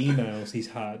amount of emails he's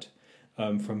had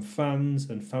from fans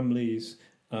and families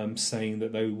saying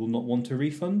that they will not want a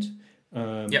refund.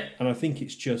 And I think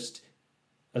it's just,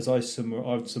 as I've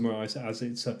summarised it as,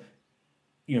 it's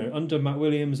under Matt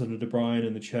Williams, under De Bruyne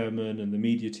and the chairman and the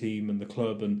media team and the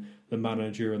club and the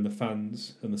manager and the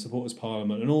fans and the supporters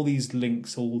parliament and all these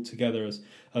links all together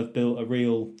have built a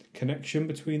real connection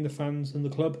between the fans and the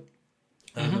club.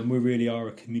 And we really are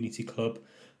a community club.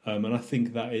 And I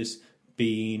think that is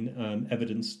being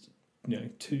evidenced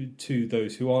to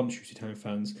those who aren't Shrewsbury Town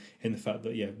fans, in the fact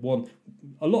that a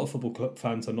lot of football club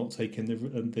fans are not taking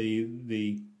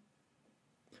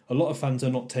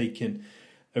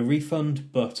a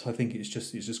refund, but I think it's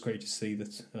just great to see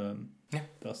that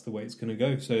that's the way it's going to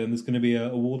go. So, and there's going to be a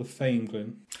wall of fame,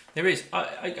 Glenn. There is.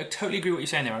 I totally agree with what you're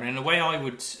saying there, and in a way I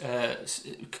would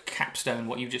capstone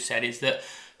what you've just said is that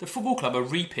the football club are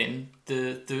reaping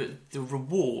the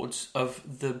rewards of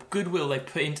the goodwill they've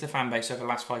put into the fan base over the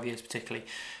last 5 years, particularly.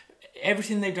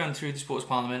 Everything they've done through the Sports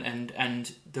Parliament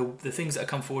and the things that have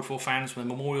come forward for fans from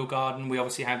the Memorial Garden. We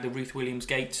obviously had the Ruth Williams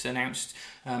Gates announced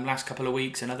last couple of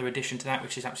weeks, another addition to that,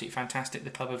 which is absolutely fantastic. The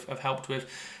club have helped with.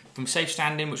 From Safe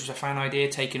Standing, which was a fan idea,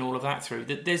 taking all of that through.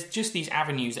 There's just these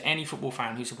avenues that any football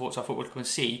fan who supports our football club can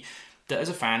see that as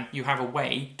a fan you have a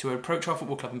way to approach our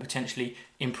football club and potentially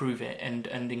improve it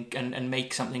and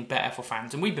make something better for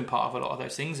fans. And we've been part of a lot of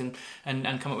those things and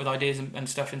come up with ideas and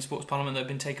stuff in Sports Parliament that have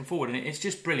been taken forward. And it's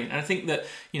just brilliant. And I think that,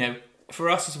 for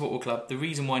us as a football club, the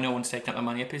reason why no one's taken up the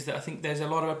money up is that I think there's a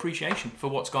lot of appreciation for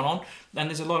what's gone on, and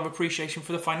there's a lot of appreciation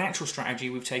for the financial strategy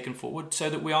we've taken forward, so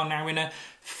that we are now in a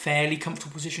fairly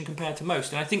comfortable position compared to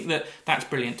most. And I think that that's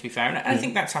brilliant, to be fair. And I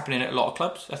think that's happening at a lot of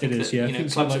clubs. I think it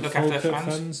is, clubs like that look after their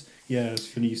fans. Yeah, it's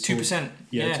funny. 2%.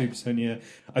 Yeah, 2%. Yeah,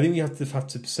 I think we have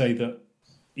to say that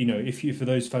if for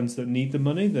those fans that need the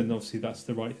money, then obviously that's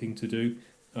the right thing to do.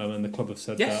 And the club have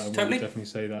said that, and totally. we definitely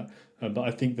say that. But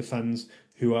I think the fans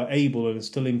who are able and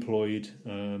still employed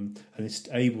and is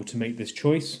able to make this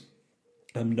choice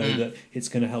know that it's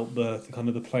going to help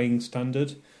the playing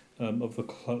standard of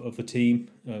the team.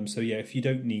 So if you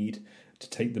don't need to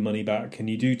take the money back and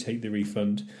you do take the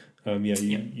refund,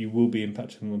 you will be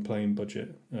impacting on the playing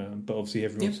budget. But obviously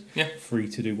everyone's free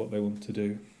to do what they want to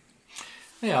do.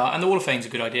 Yeah, and the Wall of Fame's a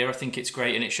good idea. I think it's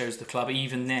great, and it shows the club.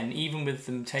 Even then, even with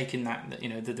them taking that,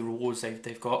 the rewards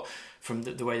they've got from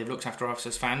the way they've looked after us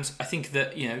as fans, I think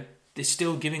that they're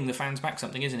still giving the fans back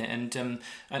something, isn't it? And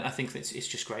I think that it's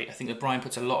just great. I think that Brian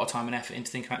puts a lot of time and effort into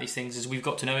thinking about these things. As we've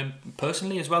got to know him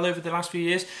personally as well over the last few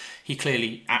years, he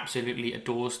clearly absolutely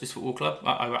adores this football club.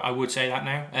 I would say that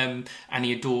now, and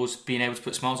he adores being able to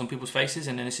put smiles on people's faces.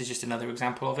 And then this is just another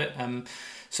example of it.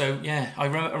 So yeah, I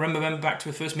remember back to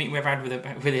the first meeting we ever had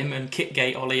with him and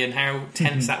Kitgate, Ollie, and how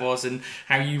tense that was, and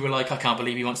how you were like, I can't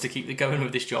believe he wants to keep going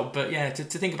with this job. But yeah, to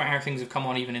think about how things have come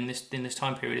on even in this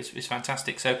time period is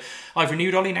fantastic. So I've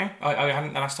renewed Ollie now. I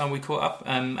haven't the last time we caught up,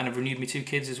 and I've renewed my 2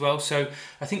 kids as well. So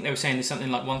I think they were saying there's something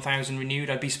like 1,000 renewed.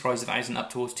 I'd be surprised if that isn't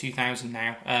up towards 2,000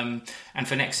 now. And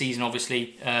for next season,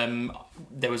 obviously,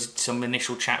 there was some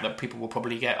initial chat that people will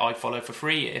probably get iFollow for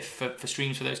free for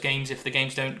streams for those games if the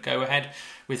games don't go ahead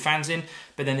with fans in.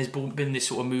 But then there's been this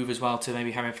sort of move as well to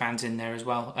maybe having fans in there as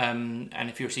well. And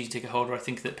if you're a season ticket holder, I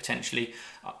think that potentially,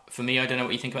 for me, I don't know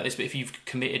what you think about this, but if you've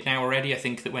committed now already, I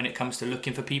think that when it comes to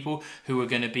looking for people who are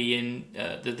going to be in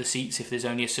the seats, if there's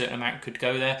only a certain amount could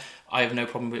go there, I have no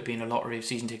problem with it being a lottery of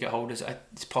season ticket holders.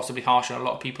 It's possibly harsh on a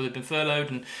lot of people who've been furloughed,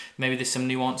 and maybe there's some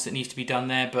nuance that needs to be done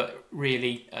there, but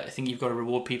really, I think you've got to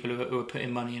reward people who are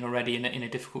putting money in already in a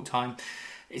difficult time.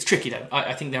 It's tricky though.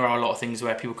 I think there are a lot of things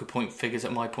where people could point figures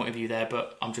at my point of view there,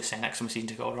 but I'm just saying that because I'm a season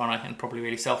ticket holder, aren't I? And probably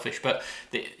really selfish. But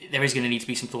there is going to need to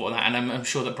be some thought on that, and I'm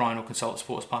sure that Brian will consult the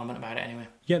Sports Parliament about it anyway.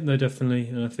 Yeah, no, definitely.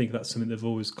 And I think that's something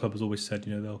club has always said.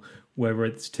 They'll, whether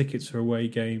it's tickets for away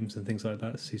games and things like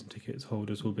that, season tickets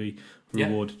holders will be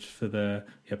rewarded for their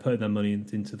putting their money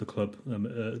into the club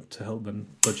to help them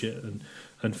budget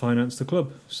and finance the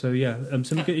club. So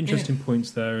some good interesting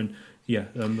points there, and a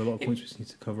lot of points we just need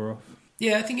to cover off.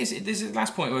 Yeah, I think there's the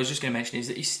last point I was just going to mention is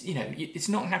that it's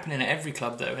not happening at every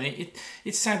club though, and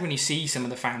it's sad when you see some of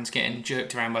the fans getting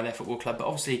jerked around by their football club. But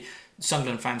obviously,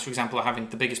 Sunderland fans, for example, are having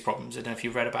the biggest problems. I don't know if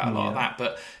you've read about a lot of that,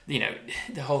 but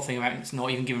the whole thing about it's not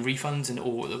even giving refunds and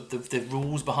all the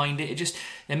rules behind it.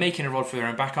 They're making a rod for their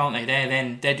own back, aren't they?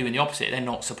 They're doing the opposite. They're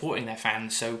not supporting their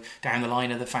fans. So down the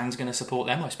line, are the fans going to support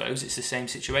them? I suppose it's the same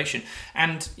situation.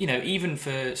 And even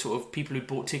for sort of people who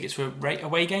bought tickets for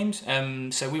away games.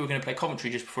 So we were going to play Coventry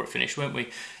just before it finished, weren't we?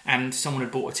 And someone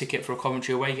had bought a ticket for a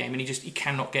Coventry away game, and he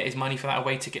cannot get his money for that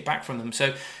away ticket back from them.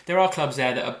 So there are clubs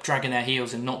there that are dragging their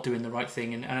heels and not doing the right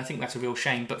thing, and I think that's a real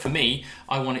shame. But for me,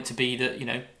 I want it to be that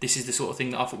this is the sort of thing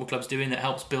that our football club's doing that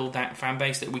helps build that fan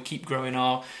base, that we keep growing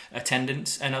our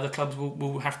attendance, and other clubs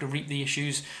will have to reap the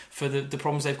issues for the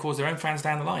problems they've caused their own fans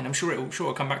down the line. I'm sure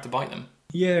it'll come back to bite them.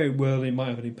 Yeah, well, it might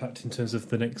have an impact in terms of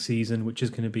the next season, which is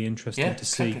going to be interesting to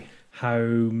see how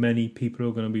many people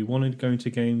are going to be going to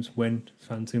games, when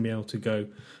fans are going to be able to go.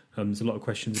 There's a lot of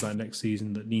questions about next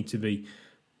season that need to be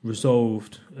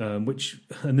resolved, and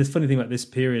the funny thing about this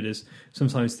period is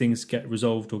sometimes things get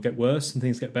resolved or get worse, and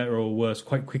things get better or worse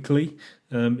quite quickly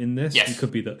in this. It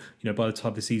could be that by the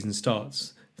time the season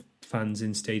starts, fans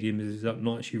in stadiums is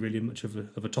not actually really much of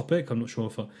a topic. I'm not sure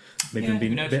if maybe I'm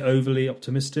being a bit overly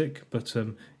optimistic, but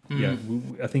yeah,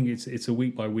 I think it's a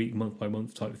week by week, month by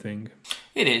month type thing.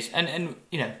 It is, and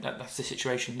that's the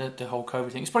situation, the whole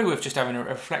COVID thing. It's probably worth just having a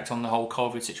reflect on the whole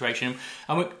COVID situation.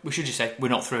 And we should just say we're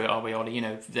not through it, are we, Ollie?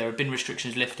 There have been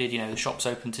restrictions lifted. The shops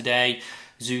open today,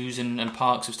 zoos and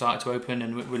parks have started to open,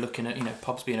 and we're looking at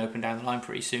pubs being open down the line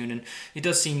pretty soon. And it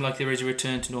does seem like there is a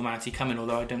return to normality coming.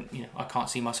 Although I can't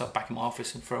see myself back in my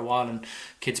office for a while, and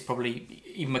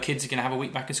even my kids are going to have a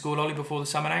week back in school, Ollie, before the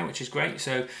summer now, which is great.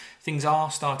 So things are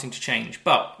starting to change,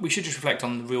 but we should just reflect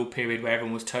on the real period where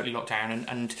everyone was totally locked down,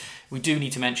 and we do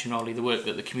need to mention, Ollie, the work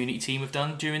that the community team have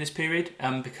done during this period,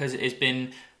 because it has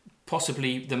been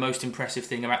possibly the most impressive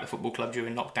thing about the football club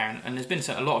during lockdown, and there's been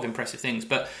a lot of impressive things,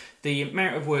 but the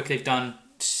amount of work they've done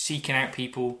seeking out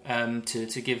people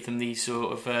to give them these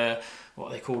sort of what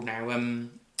are they called now,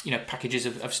 packages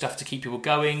of stuff to keep people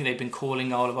going. They've been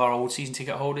calling all of our old season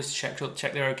ticket holders to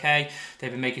check they're okay.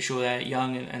 They've been making sure their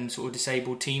young and sort of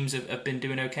disabled teams have been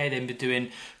doing okay. They've been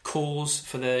doing calls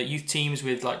for the youth teams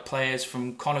with like players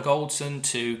from Connor Goldson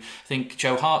to, I think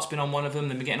Joe Hart's been on one of them.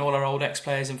 They've been getting all our old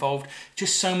ex-players involved.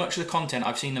 Just so much of the content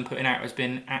I've seen them putting out has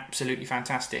been absolutely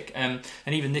fantastic. And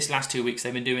even this last 2 weeks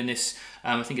they've been doing this,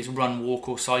 I think it's run, walk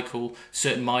or cycle,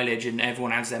 certain mileage, and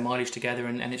everyone adds their mileage together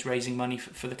and it's raising money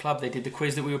for the club. They did the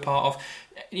quiz that we were part of.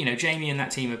 Jamie and that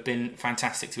team have been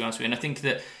fantastic, to be honest with you. And I think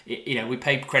that we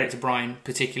paid credit to Brian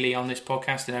particularly on this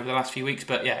podcast and over the last few weeks.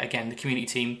 But yeah, again, the community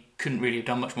team couldn't really have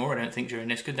done much more, I don't think, during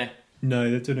this, could they? No,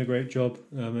 they've done a great job,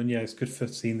 and yeah, it's good for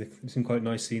seeing. It's been quite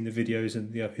nice seeing the videos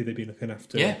and who they've been looking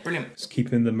after. Yeah, brilliant. It's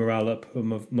keeping the morale up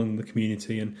among the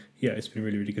community, and yeah, it's been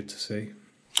really, really good to see.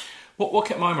 What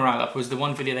kept my morale up was the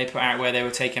one video they put out where they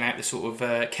were taking out the sort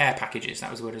of care packages.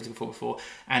 That was the word I was looking for before.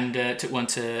 And took one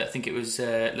to, I think it was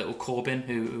little Corbin,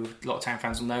 who a lot of Town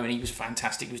fans will know, and he was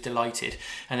fantastic. He was delighted.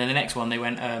 And then the next one, they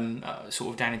went sort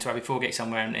of down into Abbey Foregate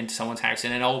somewhere and into someone's house.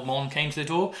 And an old Mon came to the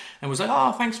door and was like,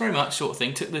 "Oh, thanks very much," sort of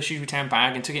thing. Took the Shrewsbury Town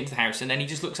bag and took it into the house. And then he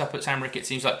just looks up at Sam Ricketts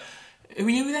and he's like, "Who are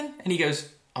you then?" And he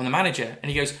goes, "I'm the manager."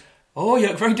 And he goes, "Oh, you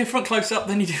look very different close up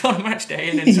than you do on a match day."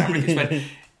 And then Sam Ricketts went,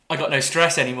 "I got no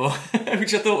stress anymore,"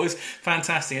 which I thought was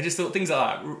fantastic. I just thought things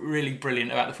like that really brilliant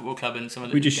about the football club and some of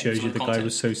the. We just showed you the guy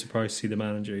was so surprised to see the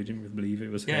manager; he didn't really believe it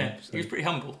was him. Yeah, so. He was pretty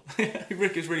humble.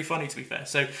 Rick was really funny, to be fair.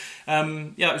 So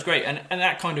yeah, that was great, and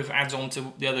that kind of adds on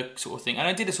to the other sort of thing. And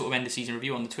I did a sort of end of season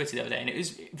review on the Twitter the other day, and it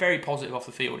was very positive off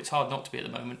the field. It's hard not to be at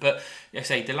the moment, but like I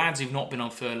say, the lads who've not been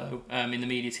on furlough in the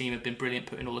media team have been brilliant,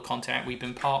 putting all the content out we've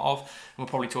been part of, and we'll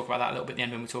probably talk about that a little bit at the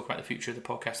end when we talk about the future of the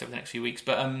podcast over the next few weeks.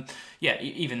 But yeah,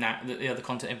 even the other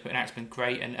content input has been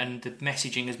great, and the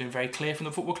messaging has been very clear from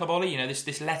the football club, Ollie.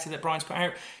 This letter that Brian's put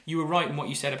out, you were right in what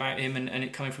you said about him and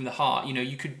it coming from the heart.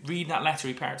 You could read that letter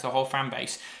he put out to the whole fan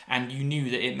base and you knew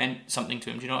that it meant something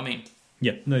to him. Do you know what I mean?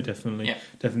 Yeah, no, definitely. Yeah.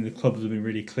 Definitely the clubs have been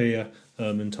really clear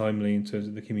and timely in terms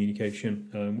of the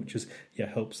communication, which is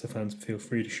helps the fans feel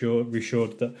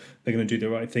reassured that they're going to do the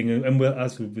right thing. And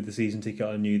as with the season ticket,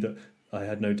 I knew that I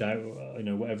had no doubt,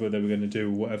 whatever they were going to do,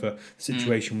 whatever the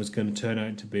situation was going to turn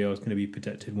out to be, I was going to be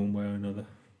protected one way or another.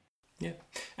 Yeah,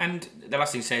 and the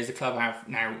last thing to say is the club have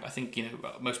now, I think,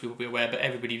 most people will be aware, but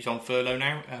everybody's on furlough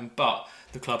now, but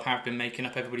the club have been making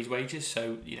up everybody's wages,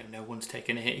 so, no one's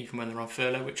taking a hit even when they're on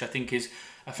furlough, which I think is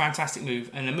a fantastic move,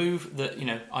 and a move that,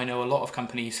 I know a lot of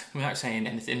companies, without saying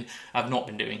anything, have not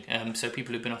been doing. So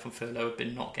people who've been off on furlough have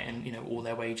been not getting, all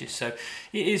their wages. So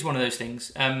it is one of those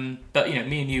things. But,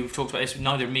 me and you have talked about this.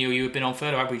 Neither me or you have been on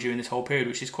furlough, have we, during this whole period,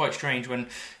 which is quite strange when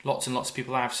lots and lots of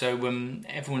people have. So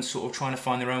everyone's sort of trying to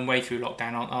find their own way through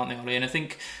lockdown, aren't they, Ollie? And I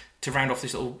think to round off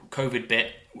this little COVID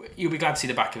bit, you'll be glad to see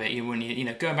the back of it. When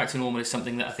going back to normal is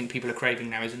something that I think people are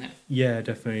craving now, isn't it? Yeah,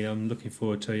 definitely. I'm looking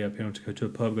forward to being able to go to a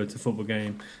pub, go to a football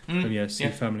game, and see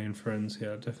family and friends.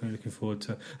 Yeah, definitely looking forward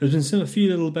to. There's been a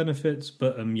few little benefits,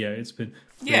 but it's been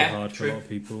really hard for a lot of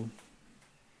people.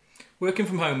 Working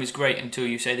from home is great until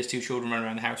you say there's two children running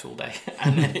around the house all day,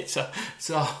 and then it's a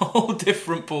whole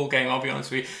different ball game. I'll be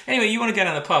honest with you. Anyway, you want to go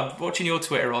down the pub? Watching your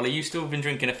Twitter, Ollie, you've still been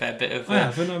drinking a fair bit of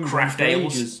craft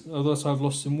ales. Although I've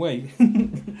lost some weight.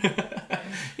 You've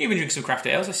been drinking some craft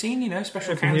ales. I've seen,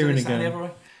 special cans of this and the other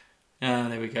way.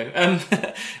 There we go.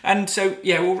 And so,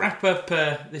 we'll wrap up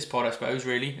this pod, I suppose,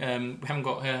 really. We haven't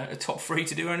got a top three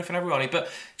to do or anything, everybody, but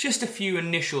just a few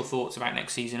initial thoughts about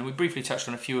next season, and we briefly touched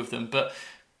on a few of them, but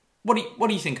what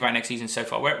do you think about next season so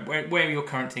far? Where are your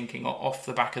current thinking off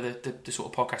the back of the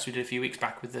sort of podcast we did a few weeks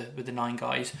back with the 9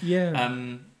 guys? Yeah.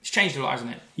 It's changed a lot, hasn't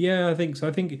it? Yeah, I think so.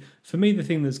 I think for me the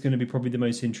thing that's going to be probably the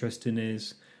most interesting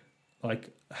is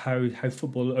like how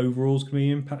football overall is going to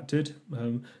be impacted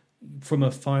from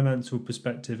a financial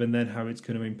perspective, and then how it's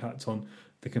going to impact on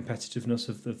the competitiveness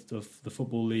of the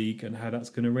football league and how that's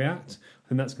going to react. I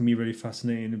think that's going to be really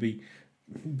fascinating.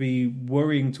 It'll be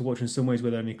worrying to watch in some ways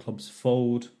whether any clubs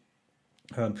fold.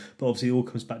 But obviously it all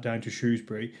comes back down to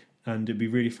Shrewsbury, and it'd be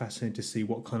really fascinating to see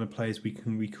what kind of players we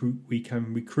can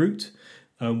recruit,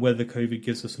 whether COVID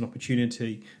gives us an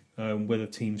opportunity, whether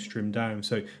teams trim down.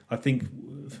 So I think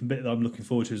the bit that I'm looking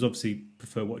forward to is obviously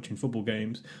prefer watching football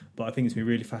games, but I think it's been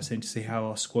really fascinating to see how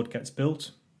our squad gets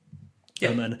built,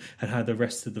 and how the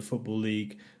rest of the football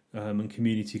league and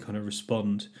community kind of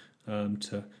respond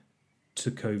to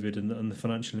COVID and the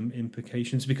financial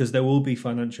implications, because there will be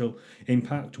financial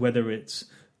impact, whether it's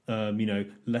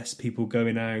less people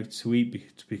going out to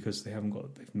eat because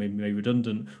they've made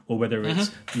redundant, or whether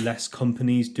it's less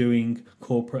companies doing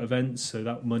corporate events, so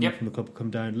that money from the club will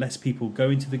come down, less people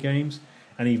going to the games,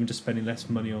 and even just spending less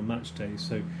money on match days.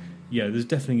 So yeah, there's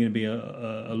definitely going to be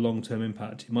a long-term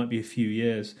impact. It might be a few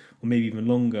years or maybe even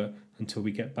longer until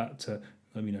we get back to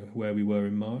where we were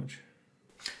in March.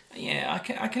 Yeah,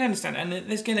 I can understand, and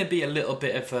there's going to be a little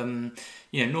bit of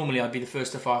normally I'd be the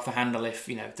first to fire off the handle if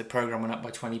the programme went up by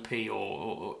 20p,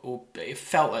 or it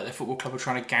felt like the football club were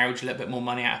trying to gouge a little bit more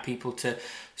money out of people to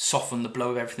soften the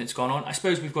blow of everything that's gone on. I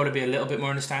suppose we've got to be a little bit more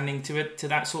understanding to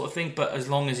that sort of thing, but as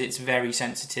long as it's very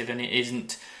sensitive and it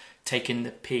isn't taking the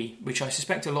P, which I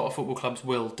suspect a lot of football clubs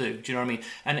will do. Do you know what I mean?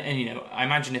 And I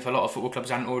imagine if a lot of football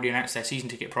clubs hadn't already announced their season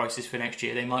ticket prices for next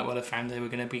year, they might well have found they were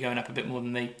going to be going up a bit more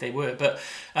than they were. But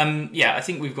I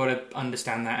think we've got to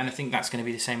understand that, and I think that's going to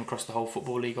be the same across the whole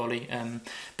football league, Ollie.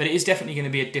 But it is definitely going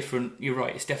to be a different. You're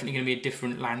right. It's definitely going to be a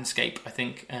different landscape. I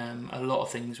think a lot of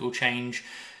things will change.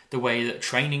 The way that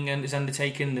training is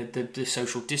undertaken, the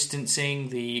social distancing,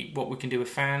 what we can do with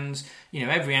fans,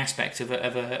 every aspect of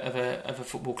a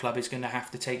football club is going to have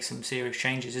to take some serious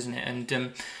changes, isn't it?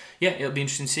 And it'll be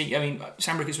interesting to see. I mean,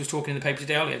 Sam Ricketts was talking in the paper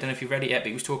today, Ollie. I don't know if you've read it yet, but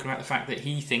he was talking about the fact that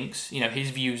he thinks,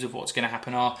 his views of what's going to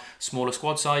happen are smaller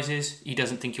squad sizes. He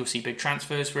doesn't think you'll see big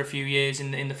transfers for a few years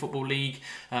in the football league.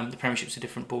 The Premiership's a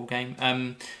different ball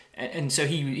game. And so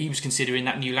he was considering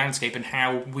that new landscape and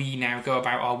how we now go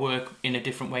about our work in a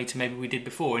different way to maybe we did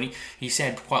before. And he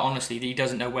said quite honestly that he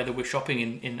doesn't know whether we're shopping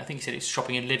in I think he said it's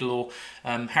shopping in Lidl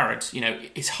or Harrods.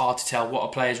 It's hard to tell what a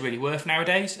player's really worth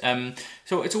nowadays.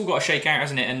 So it's all got to shake out,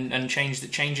 hasn't it? And changes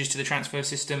to the transfer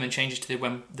system and changes to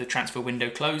when the transfer window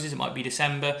closes. It might be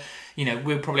December.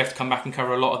 We'll probably have to come back and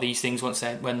cover a lot of these things once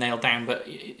they're nailed down. But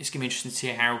it's going to be interesting to see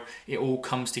how it all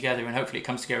comes together, and hopefully it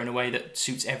comes together in a way that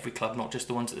suits every club, not just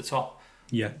the ones at the top.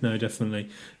 Yeah, no, definitely.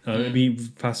 It'd be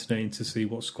fascinating to see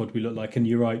what squad we look like. And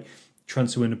you're right,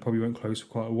 transfer window probably won't close for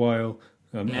quite a while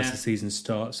as the season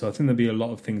starts. So I think there'll be a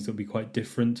lot of things that'll be quite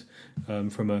different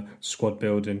from a squad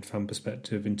building fan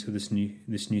perspective into this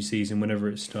new season whenever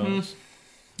it starts.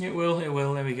 It will.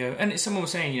 There we go. And someone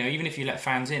was saying, even if you let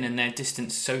fans in and they're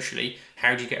distanced socially,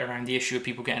 how do you get around the issue of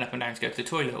people getting up and down to go to the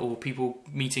toilet, or people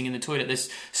meeting in the toilet? There's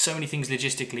so many things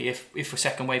logistically. If a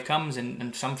second wave comes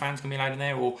and some fans can be allowed in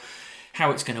there, or how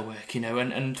it's going to work,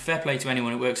 and fair play to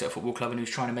anyone who works at a football club and who's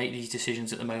trying to make these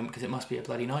decisions at the moment, because it must be a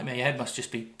bloody nightmare. Your head must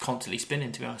just be constantly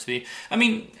spinning, to be honest with you. I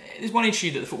mean, there's one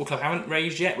issue that the football club haven't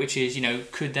raised yet, which is,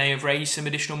 could they have raised some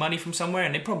additional money from somewhere?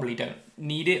 And they probably don't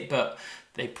need it, but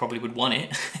they probably would want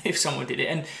it if someone did it.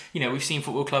 And we've seen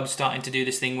football clubs starting to do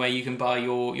this thing where you can buy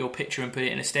your picture and put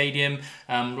it in a stadium,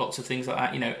 lots of things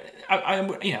like that.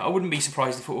 I wouldn't be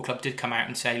surprised if the football club did come out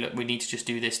and say, look, we need to just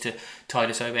do this to tide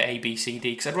us over A, B, C,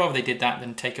 D, because I'd rather they did that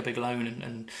than take a big loan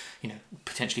and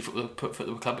potentially put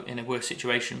football club in a worse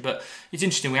situation. But it's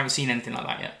interesting, we haven't seen anything like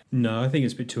that yet. No, I think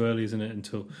it's a bit too early, isn't it?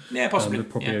 Until possibly. We're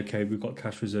probably okay. We've got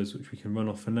cash reserves which we can run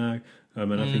off for now,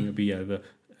 and I think it'll be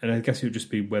and I guess it would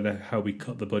just be how we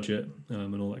cut the budget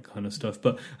and all that kind of stuff.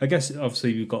 But I guess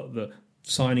obviously we've got the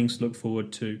signings to look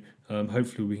forward to.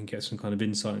 Hopefully we can get some kind of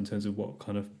insight in terms of what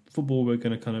kind of football we're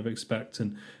going to kind of expect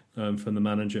and from the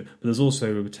manager. But there's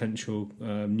also a potential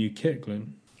new kit,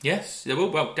 Glenn. Yes, there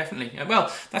will. Well, definitely.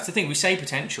 Well, that's the thing. We say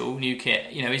potential new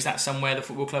kit. Is that somewhere the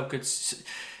football club could?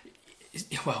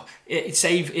 Well, it'd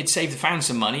save the fans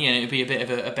some money, and it'd be a bit of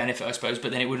a benefit, I suppose.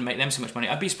 But then it wouldn't make them so much money.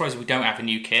 I'd be surprised if we don't have a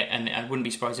new kit, and I wouldn't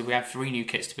be surprised if we have 3 new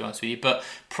kits, to be honest with you. But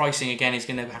pricing again is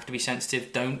going to have to be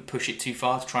sensitive. Don't push it too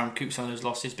far to try and recoup some of those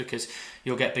losses, because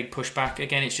you'll get big pushback.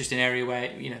 Again, it's just an area where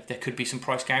there could be some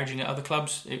price gouging at other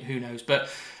clubs. Who knows? But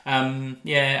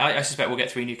I suspect we'll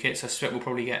get 3 new kits. I suspect we'll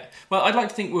probably get. Well, I'd like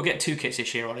to think we'll get 2 kits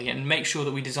this year, Ollie, and make sure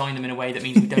that we design them in a way that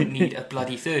means we don't need a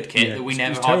bloody 3rd kit that we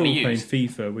never hardly use. It's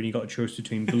terrible playing FIFA when you got a choice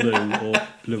between blue or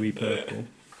bluey purple.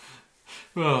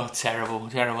 Oh, terrible.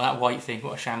 That white thing,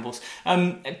 what a shambles.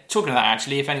 Talking of that,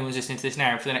 actually, if anyone's listening to this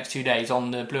now, for the next 2 days,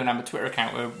 on the Blue and Amber Twitter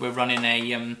account, we're running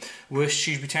a worst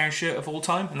Shrewsbury Town shirt of all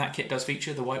time, and that kit does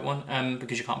feature the white one,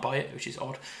 because you can't buy it, which is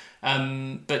odd.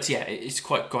 But yeah, it's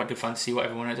quite good fun to see what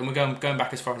everyone has. And we're going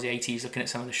back as far as the 80s, looking at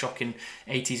some of the shocking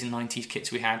 80s and 90s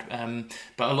kits we had.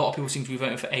 But a lot of people seem to be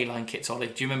voting for A-line kits, Ollie.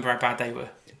 Do you remember how bad they were?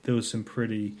 There was some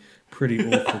pretty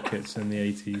awful kits in the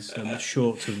 80s, the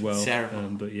shorts as well.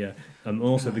 But yeah,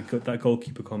 also that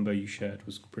goalkeeper combo you shared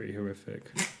was pretty horrific.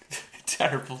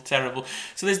 Terrible.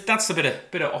 So that's a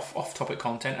bit of off-topic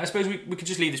content. I suppose we could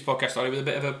just leave this podcast, Ollie, with a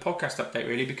bit of a podcast update,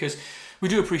 really, because we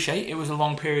do appreciate it was a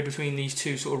long period between these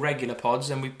two sort of regular pods,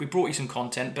 and we brought you some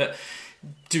content, but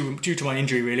due to my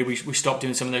injury, really, we stopped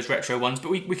doing some of those retro ones, but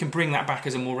we can bring that back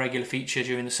as a more regular feature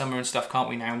during the summer and stuff, can't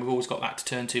we now? And we've always got that to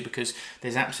turn to, because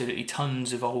there's absolutely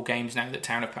tons of old games now that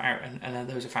Town have put out, and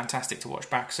those are fantastic to watch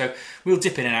back. So we'll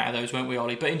dip in and out of those, won't we,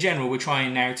 Ollie? But in general, we're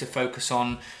trying now to focus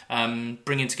on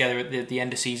bringing together the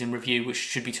end of season review, which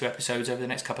should be 2 episodes over the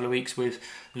next couple of weeks, with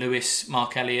Lewis,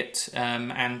 Mark Elliott,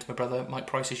 and my brother Mike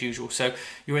Price as usual. So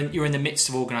you're in the midst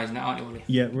of organising that, aren't you, Ollie?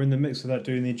 Yeah, we're in the midst of that,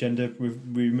 doing the agenda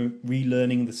with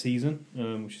relearning the season,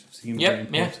 which is obviously very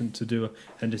important to do a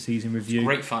end of season review. It's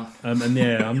great fun. And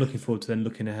yeah, I'm looking forward to then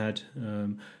looking ahead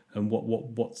and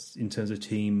what's in terms of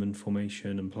team and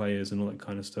formation and players and all that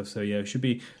kind of stuff. So yeah, it should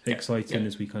be exciting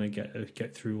as we kind of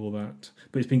get through all that.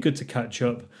 But it's been good to catch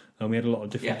up. We had a lot of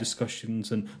different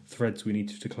discussions and threads we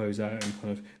needed to close out and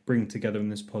kind of bring together in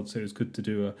this pod. So it was good to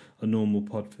do a normal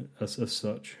pod as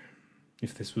such.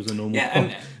 If this was a normal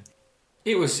pod.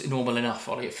 It was normal enough,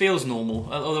 Ollie. It feels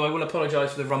normal. Although I will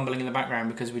apologise for the rumbling in the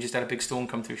background, because we just had a big storm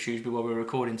come through Shrewsbury while we were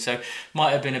recording, so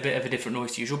might have been a bit of a different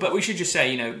noise to usual. But we should just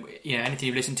say, anything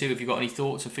you've listened to, if you've got any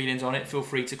thoughts or feelings on it, feel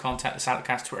free to contact the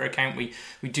Salicast Twitter account. We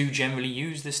do generally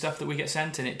use the stuff that we get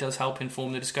sent, and it does help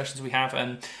inform the discussions we have.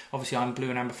 And obviously, I'm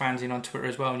Blue and Amber Fanzine on Twitter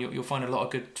as well, and you'll find a lot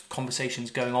of good conversations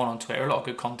going on Twitter, a lot of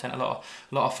good content, a lot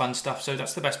of fun stuff. So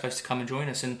that's the best place to come and join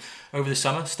us. And over the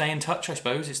summer, stay in touch. I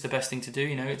suppose it's the best thing to do.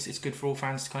 It's good for all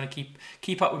fans to kind of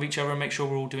keep up with each other and make sure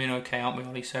we're all doing okay, aren't we,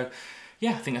 Ollie? So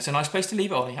yeah, I think that's a nice place to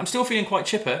leave it, Ollie. I'm still feeling quite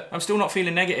chipper. I'm still not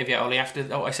feeling negative yet, Ollie, after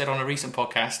what I said on a recent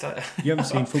podcast. You haven't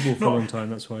seen football for a long time,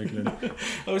 that's why, Glenn.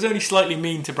 I was only slightly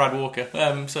mean to Brad Walker,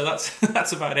 so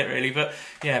that's about it, really. But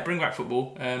yeah, bring back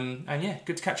football, and yeah,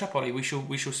 good to catch up, Ollie. We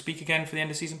shall speak again for the end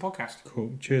of season podcast.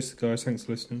 Cool. Cheers, guys. Thanks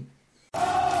for listening.